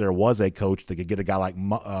recruiter. If there was a coach that could get a guy like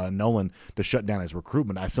Nolan to shut down his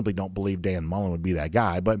recruitment, I simply don't believe Dan Mullen would be that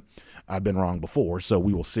guy. But I've been wrong before, so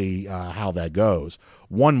we will see how that goes.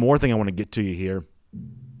 One more thing I want to get to you here,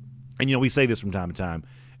 and we say this from time to time,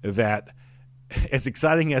 that as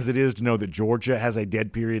exciting as it is to know that Georgia has a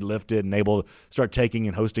dead period lifted and able to start taking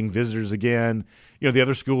and hosting visitors again, the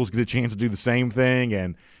other schools get a chance to do the same thing.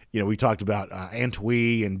 And, we talked about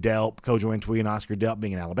Antwi and Delp, Kojo Antwi and Oscar Delp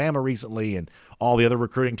being in Alabama recently, and all the other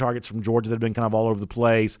recruiting targets from Georgia that have been kind of all over the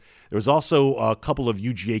place. There was also a couple of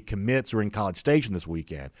UGA commits who were in College Station this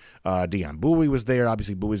weekend. Deion Bowie was there.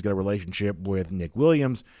 Obviously, Bowie's got a relationship with Nick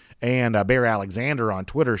Williams. And Bear Alexander on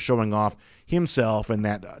Twitter showing off himself in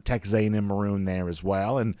that Texas A&M maroon there as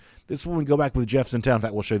well. And this is when we go back with Jeff Sentell. In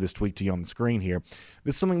fact, we'll show this tweet to you on the screen here.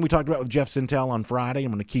 This is something we talked about with Jeff Sentell on Friday.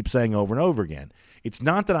 I'm going to keep saying over and over again. It's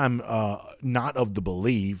not that I'm not of the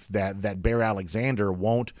belief that Bear Alexander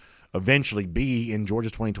won't eventually be in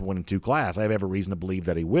Georgia's 2022 class. I have every reason to believe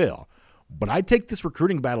that he will. But I take this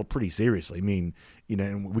recruiting battle pretty seriously. I mean,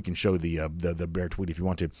 and we can show the Bear tweet if you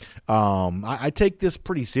want to. I take this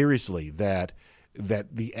pretty seriously that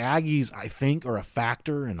the Aggies, I think, are a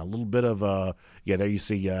factor and a little bit of a there you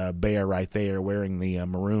see Bear right there wearing the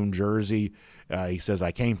maroon jersey. He says,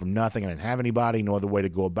 I came from nothing. I didn't have anybody, no other way to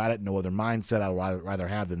go about it, no other mindset I'd rather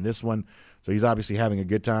have than this one. So he's obviously having a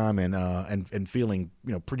good time and feeling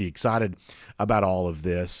pretty excited about all of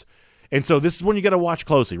this. And so this is when you got to watch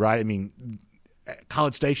closely, right? I mean,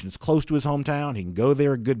 College Station is close to his hometown. He can go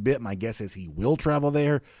there a good bit. My guess is he will travel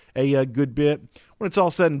there a good bit. When it's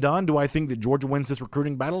all said and done, do I think that Georgia wins this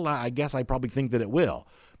recruiting battle? I guess I probably think that it will.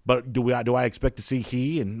 But do I expect to see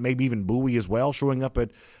he and maybe even Bowie as well showing up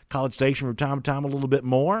at College Station from time to time a little bit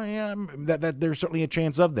more? Yeah, that there's certainly a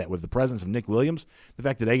chance of that with the presence of Nick Williams. The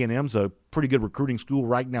fact that A&M's a pretty good recruiting school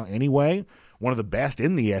right now anyway, one of the best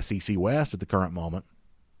in the SEC West at the current moment.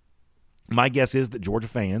 My guess is that Georgia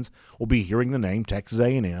fans will be hearing the name Texas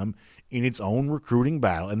A&M in its own recruiting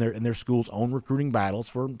battle, and their school's own recruiting battles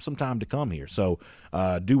for some time to come here. So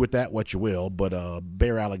do with that what you will, but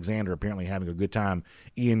Bear Alexander apparently having a good time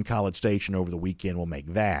in College Station over the weekend will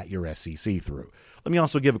make that your SEC through. Let me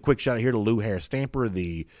also give a quick shout out here to Lou Harris-Stamper,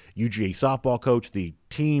 the UGA softball coach. The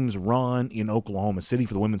team's run in Oklahoma City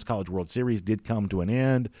for the Women's College World Series did come to an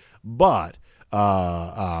end, but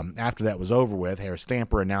after that was over with. Harris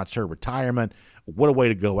Stamper announced her retirement. What a way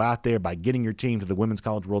to go out there by getting your team to the Women's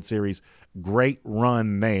College World Series. Great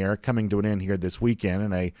run there, coming to an end here this weekend,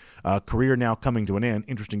 and a career now coming to an end.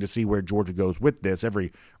 Interesting to see where Georgia goes with this.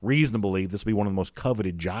 Every reason to believe this will be one of the most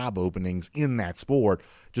coveted job openings in that sport,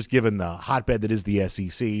 just given the hotbed that is the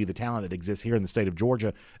SEC, the talent that exists here in the state of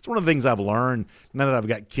Georgia. It's one of the things I've learned now that I've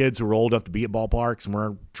got kids who are old enough to be at ballparks and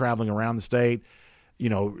we're traveling around the state,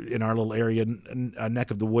 in our little area, neck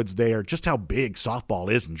of the woods there, just how big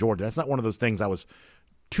softball is in Georgia. That's not one of those things I was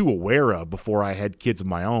too aware of before I had kids of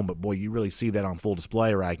my own, but boy, you really see that on full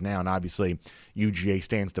display right now, and obviously UGA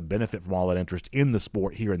stands to benefit from all that interest in the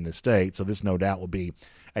sport here in this state, so this no doubt will be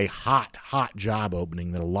a hot job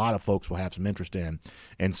opening that a lot of folks will have some interest in,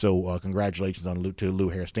 and so congratulations to Lou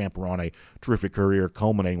Harris Stamper on a terrific career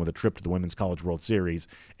culminating with a trip to the Women's College World Series,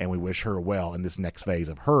 and we wish her well in this next phase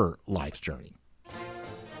of her life's journey.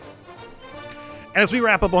 And as we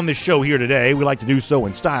wrap up on this show here today, we like to do so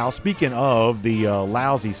in style. Speaking of the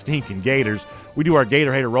lousy, stinking Gators, we do our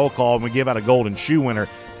Gator Hater roll call and we give out a golden shoe winner.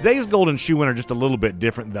 Today's golden shoe winner just a little bit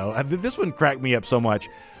different, though. This one cracked me up so much.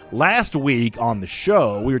 Last week on the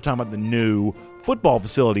show, we were talking about the new football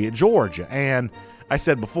facility at Georgia, and I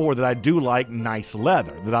said before that I do like nice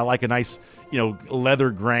leather, that I like a nice, leather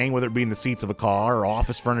grain, whether it be in the seats of a car or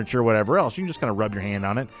office furniture or whatever else. You can just kind of rub your hand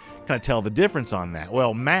on it, kind of tell the difference on that.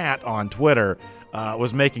 Well, Matt on Twitter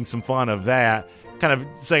was making some fun of that, kind of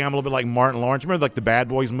saying I'm a little bit like Martin Lawrence. Remember like the Bad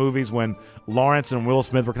Boys movies when Lawrence and Will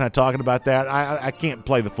Smith were kind of talking about that? I can't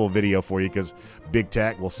play the full video for you because Big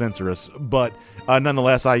Tech will censor us. But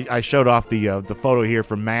nonetheless, I showed off the photo here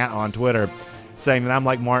from Matt on Twitter saying that I'm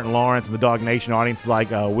like Martin Lawrence and the Dog Nation audience is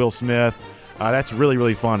like Will Smith. That's really,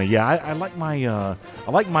 really funny. Yeah, I like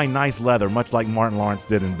my nice leather, much like Martin Lawrence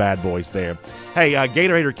did in Bad Boys there. Hey,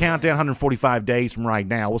 Gator Hater Countdown, 145 days from right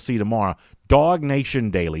now. We'll see you tomorrow. Dog Nation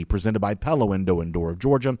Daily, presented by Pella Window and Door of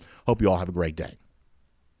Georgia. Hope you all have a great day.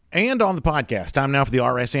 And on the podcast, time now for the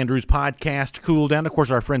R.S. Andrews Podcast Cool Down. Of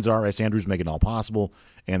course, our friends at R.S. Andrews make it all possible,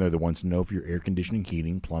 and they're the ones to know for your air conditioning,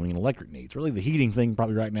 heating, plumbing, and electric needs. Really, the heating thing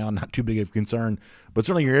probably right now not too big of a concern, but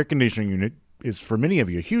certainly your air conditioning unit is for many of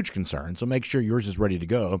you a huge concern, so make sure yours is ready to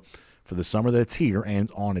go for the summer that's here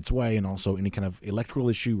and on its way, and also any kind of electrical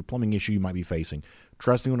issue or plumbing issue you might be facing.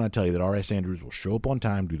 Trust me when I tell you that R.S. Andrews will show up on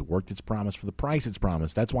time, do the work that's promised for the price it's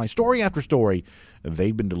promised. That's why story after story,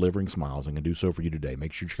 they've been delivering smiles and can do so for you today.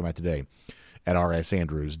 Make sure you check them out today at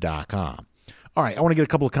rsandrews.com. All right, I want to get a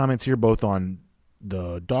couple of comments here, both on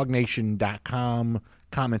the dognation.com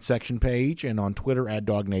comment section page and on Twitter at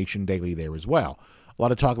Dognation Daily there as well. A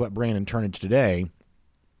lot of talk about Brandon Turnage today.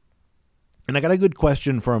 And I got a good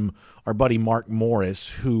question from our buddy Mark Morris,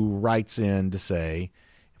 who writes in to say,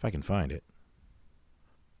 if I can find it.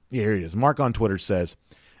 Yeah, here it is. Mark on Twitter says,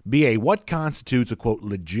 BA, what constitutes a, quote,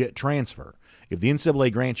 legit transfer? If the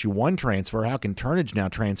NCAA grants you one transfer, how can Turnage now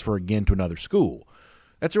transfer again to another school?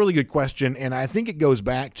 That's a really good question, and I think it goes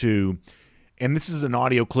back to, and this is an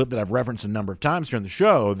audio clip that I've referenced a number of times during the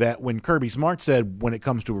show, that when Kirby Smart said when it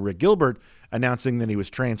comes to Rick Gilbert announcing that he was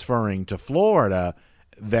transferring to Florida,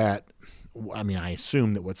 that, I mean, I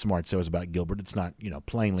assume that what Smart said was about Gilbert. It's not,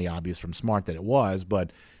 plainly obvious from Smart that it was,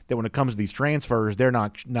 but that when it comes to these transfers, they're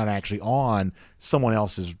not actually on someone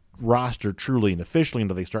else's roster truly and officially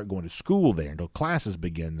until they start going to school there, until classes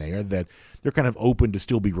begin there, that they're kind of open to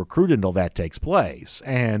still be recruited until that takes place.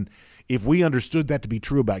 And if we understood that to be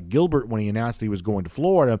true about Gilbert when he announced that he was going to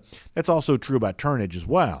Florida, that's also true about Turnage as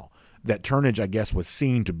well. That Turnage, I guess, was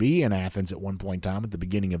seen to be in Athens at one point in time at the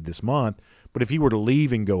beginning of this month, but if he were to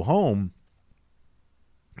leave and go home,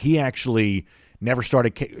 he actually never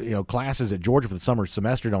started, classes at Georgia for the summer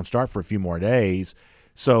semester don't start for a few more days.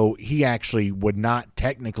 So he actually would not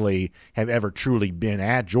technically have ever truly been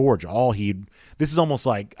at Georgia. This is almost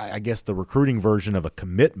like, I guess, the recruiting version of a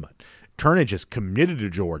commitment. Turnage is committed to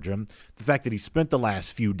Georgia. The fact that he spent the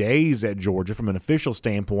last few days at Georgia from an official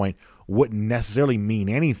standpoint wouldn't necessarily mean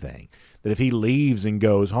anything. That if he leaves and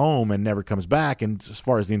goes home and never comes back, and as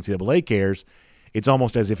far as the NCAA cares, it's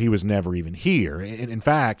almost as if he was never even here. In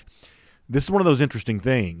fact, this is one of those interesting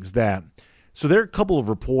things that, so there are a couple of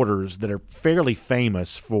reporters that are fairly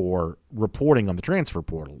famous for reporting on the transfer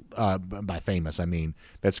portal. By famous, I mean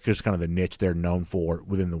that's just kind of the niche they're known for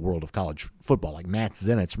within the world of college football, like Matt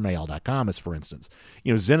Zenitz from AL.com is, for instance.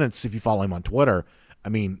 Zenitz, if you follow him on Twitter, I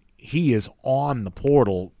mean, he is on the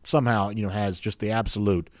portal somehow, has just the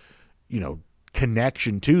absolute,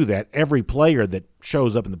 connection to that. Every player that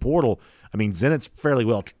shows up in the portal, I mean, Zenitz fairly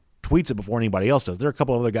well tweets it before anybody else does. There are a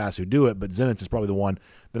couple of other guys who do it, but Zenitz is probably the one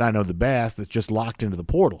that I know the best that's just locked into the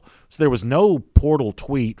portal. So there was no portal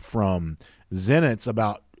tweet from Zenitz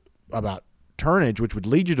about Turnage, which would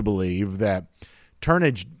lead you to believe that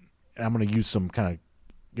Turnage, and I'm going to use some kind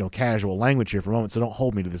of casual language here for a moment, so don't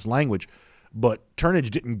hold me to this language, but Turnage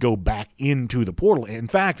didn't go back into the portal. In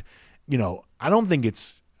fact, I don't think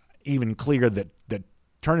it's even clear that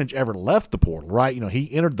Turnage ever left the portal, right?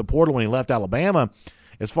 He entered the portal when he left Alabama.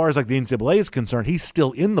 As far as like the NCAA is concerned, he's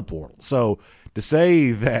still in the portal. So to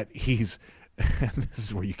say that he's this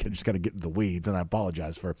is where you can just kind of get into the weeds, and I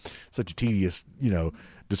apologize for such a tedious,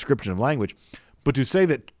 description of language. But to say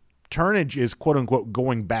that Turnage is quote unquote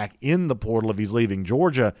going back in the portal if he's leaving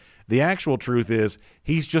Georgia, the actual truth is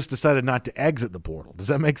he's just decided not to exit the portal. Does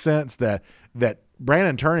that make sense? That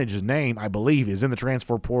Brandon Turnage's name, I believe, is in the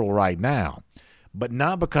transfer portal right now, but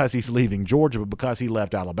not because he's leaving Georgia, but because he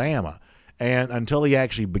left Alabama. And until he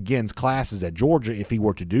actually begins classes at Georgia, if he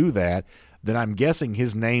were to do that, then I'm guessing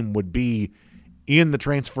his name would be in the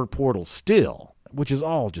transfer portal still, which is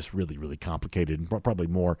all just really, really complicated and probably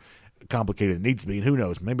more complicated than it needs to be. And who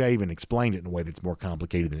knows, maybe I even explained it in a way that's more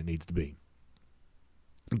complicated than it needs to be.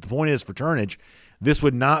 But the point is, for Turnage, this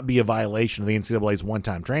would not be a violation of the NCAA's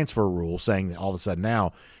one-time transfer rule, saying that all of a sudden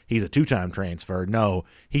now he's a two-time transfer. No,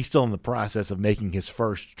 he's still in the process of making his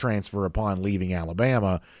first transfer upon leaving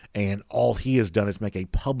Alabama, and all he has done is make a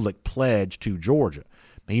public pledge to Georgia.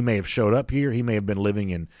 He may have showed up here. He may have been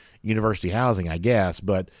living in university housing, I guess,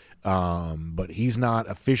 but he's not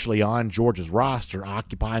officially on Georgia's roster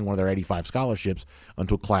occupying one of their 85 scholarships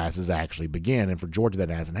until classes actually begin. And for Georgia, that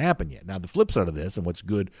hasn't happened yet. Now, the flip side of this, and what's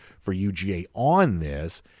good for UGA on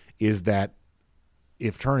this, is that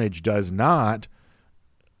if Turnage does not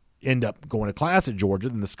end up going to class at Georgia,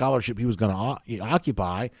 then the scholarship he was going to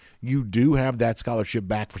occupy, you do have that scholarship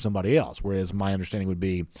back for somebody else. Whereas my understanding would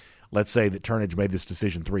be, let's say that Turnage made this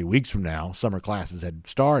decision 3 weeks from now, summer classes had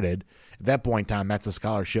started. At that point in time, that's a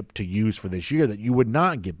scholarship to use for this year that you would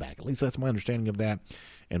not get back. At least that's my understanding of that,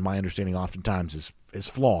 and my understanding oftentimes is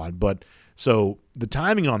flawed. But so the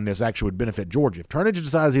timing on this actually would benefit Georgia. If Turnage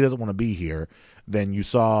decides he doesn't want to be here, then you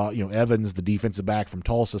saw Evans, the defensive back from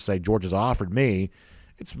Tulsa, say Georgia's offered me.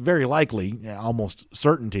 It's very likely, almost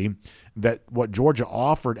certainty, that what Georgia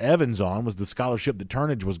offered Evans on was the scholarship that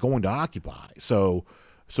Turnage was going to occupy. So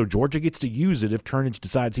Georgia gets to use it if Turnage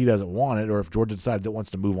decides he doesn't want it, or if Georgia decides it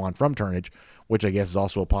wants to move on from Turnage, which I guess is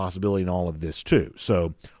also a possibility in all of this too.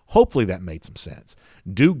 So hopefully that made some sense.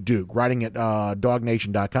 Duke, writing at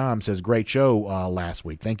DogNation.com, says, great show last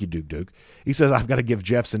week. Thank you, Duke. He says, I've got to give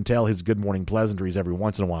Jeff Sentell his good morning pleasantries every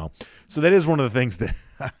once in a while. So that is one of the things that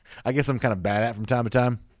I guess I'm kind of bad at from time to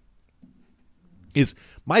time. Is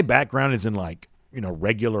my background is in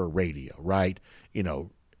regular radio, right?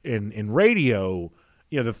 In radio,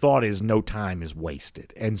 the thought is no time is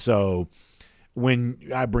wasted. And so when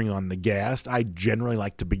I bring on the guest, I generally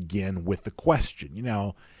like to begin with the question.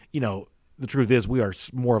 The truth is we are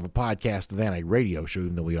more of a podcast than a radio show,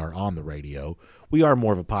 even though we are on the radio. We are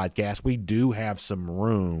more of a podcast. We do have some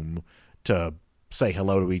room to say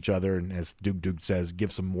hello to each other, and as Duke says,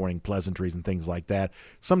 give some morning pleasantries and things like that.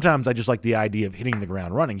 Sometimes I just like the idea of hitting the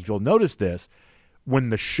ground running. If you'll notice this, when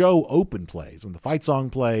the show open plays, when the fight song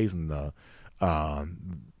plays and the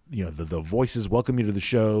voices welcome you to the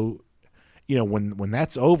show, when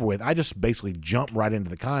that's over with, I just basically jump right into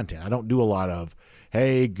the content. I don't do a lot of,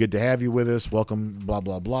 hey, good to have you with us, welcome, blah,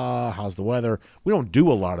 blah, blah, how's the weather? We don't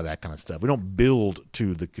do a lot of that kind of stuff. We don't build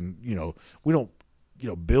to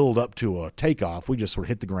build up to a takeoff. We just sort of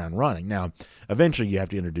hit the ground running. Now, eventually you have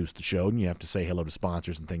to introduce the show and you have to say hello to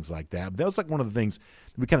sponsors and things like that. But that was one of the things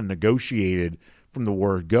that we kind of negotiated from the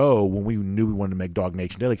word go when we knew we wanted to make Dog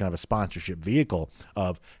Nation Daily kind of a sponsorship vehicle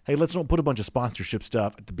of, hey, let's don't put a bunch of sponsorship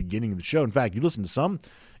stuff at the beginning of the show. In fact, you listen to some,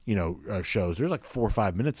 shows, there's 4 or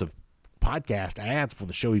 5 minutes of podcast ads before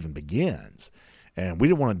the show even begins. And we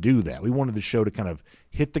didn't want to do that. We wanted the show to kind of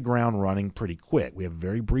hit the ground running pretty quick. We have a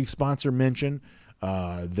very brief sponsor mention.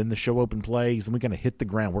 Then the show open plays, and we kind of hit the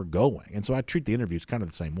ground. We're going. And so I treat the interviews kind of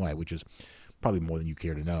the same way, which is probably more than you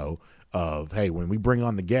care to know of, hey, when we bring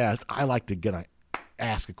on the guest, I like to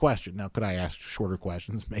ask a question. Now, could I ask shorter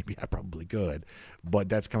questions? Maybe I probably could, but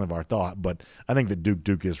that's kind of our thought. But I think that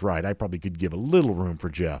Duke is right. I probably could give a little room for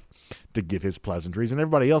Jeff to give his pleasantries and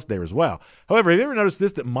everybody else there as well. However, have you ever noticed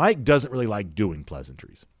this, that Mike doesn't really like doing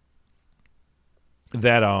pleasantries?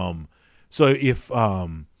 That, so if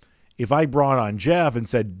I brought on Jeff and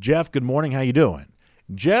said, Jeff, good morning, how you doing?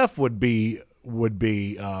 Jeff would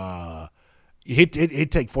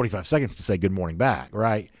he'd take 45 seconds to say good morning back,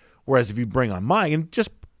 right? Whereas if you bring on Mike, and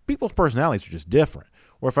just people's personalities are just different.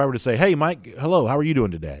 Or if I were to say, hey, Mike, hello, how are you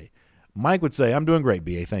doing today? Mike would say, I'm doing great,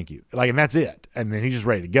 BA, thank you. And that's it. And then he's just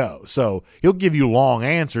ready to go. So he'll give you long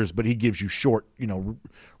answers, but he gives you short,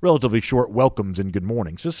 relatively short welcomes and good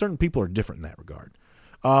mornings. Just certain people are different in that regard.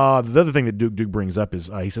 The other thing that Duke brings up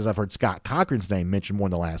is he says, I've heard Scott Cochran's name mentioned more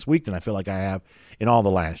in the last week than I feel like I have in all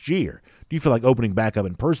the last year. Do you feel like opening back up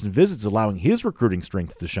in-person visits allowing his recruiting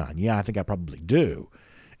strength to shine? Yeah, I think I probably do.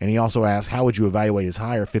 And he also asks, how would you evaluate his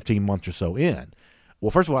hire 15 months or so in? Well,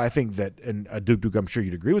 first of all, I think that, and Duke, I'm sure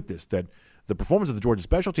you'd agree with this, that the performance of the Georgia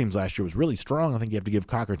special teams last year was really strong. I think you have to give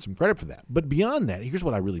Cochran some credit for that. But beyond that, here's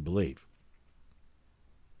what I really believe.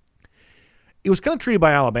 It was kind of treated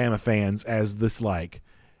by Alabama fans as this,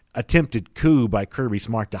 attempted coup by Kirby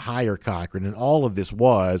Smart to hire Cochran, and all of this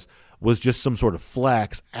was just some sort of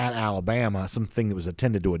flex at Alabama, something that was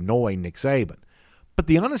intended to annoy Nick Saban. But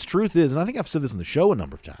the honest truth is, and I think I've said this on the show a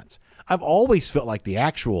number of times, I've always felt like the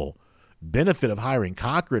actual benefit of hiring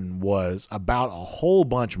Cochran was about a whole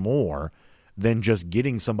bunch more than just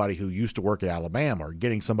getting somebody who used to work at Alabama or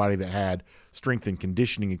getting somebody that had strength and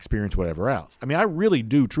conditioning experience, whatever else. I mean, I really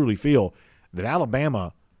do truly feel that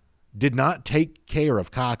Alabama did not take care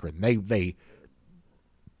of Cochran. They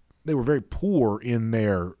were very poor in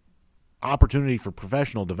their opportunity for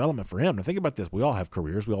professional development for him. Now think about this. We all have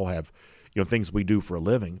careers. We all have, things we do for a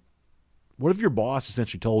living. What if your boss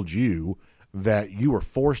essentially told you that you were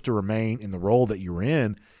forced to remain in the role that you were in,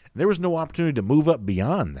 and there was no opportunity to move up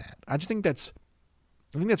beyond that? I think that's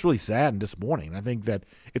really sad and disappointing. I think that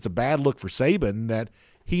it's a bad look for Saban that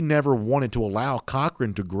he never wanted to allow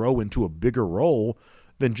Cochran to grow into a bigger role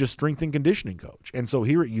than just strength and conditioning coach. And so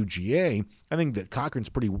here at UGA, I think that Cochran's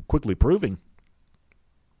pretty quickly proving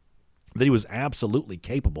that he was absolutely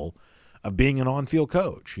capable of being an on-field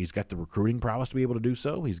coach. He's got the recruiting prowess to be able to do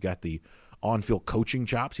so. He's got the on-field coaching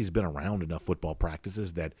chops. He's been around enough football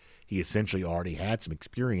practices that he essentially already had some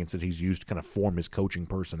experience that he's used to kind of form his coaching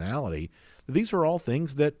personality. These are all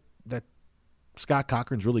things that Scott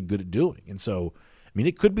Cochran's really good at doing. And so,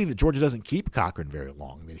 it could be that Georgia doesn't keep Cochran very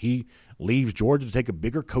long, that he leaves Georgia to take a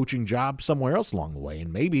bigger coaching job somewhere else along the way.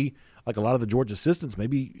 And maybe, like a lot of the Georgia assistants,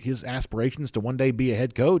 maybe his aspirations to one day be a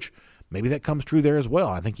head coach, maybe that comes true there as well.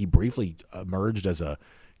 I think he briefly emerged as a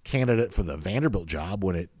candidate for the Vanderbilt job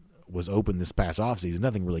when it was open this past offseason.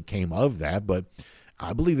 Nothing really came of that, but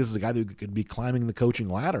I believe this is a guy that could be climbing the coaching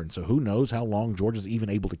ladder. And so who knows how long Georgia's even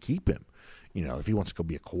able to keep him. If he wants to go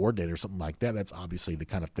be a coordinator or something like that, that's obviously the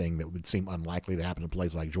kind of thing that would seem unlikely to happen in a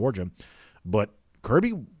place like Georgia. But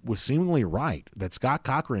Kirby was seemingly right that Scott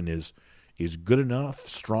Cochran is good enough,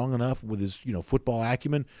 strong enough with his football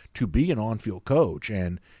acumen to be an on-field coach,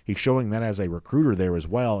 and he's showing that as a recruiter there as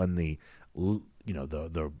well. And the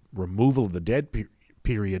removal of the dead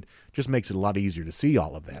period just makes it a lot easier to see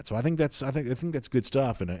all of that. So I think that's good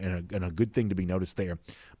stuff and a good thing to be noticed there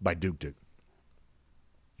by Duke.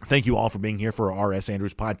 Thank you all for being here for our R.S.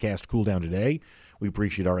 Andrews podcast Cool Down today. We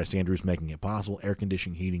appreciate R.S. Andrews making it possible. Air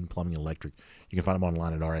conditioning, heating, plumbing, electric. You can find them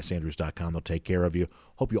online at rsandrews.com. They'll take care of you.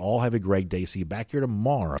 Hope you all have a great day. See you back here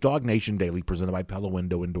tomorrow. Dog Nation Daily presented by Pella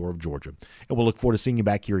Window and Door of Georgia. And we'll look forward to seeing you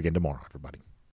back here again tomorrow, everybody.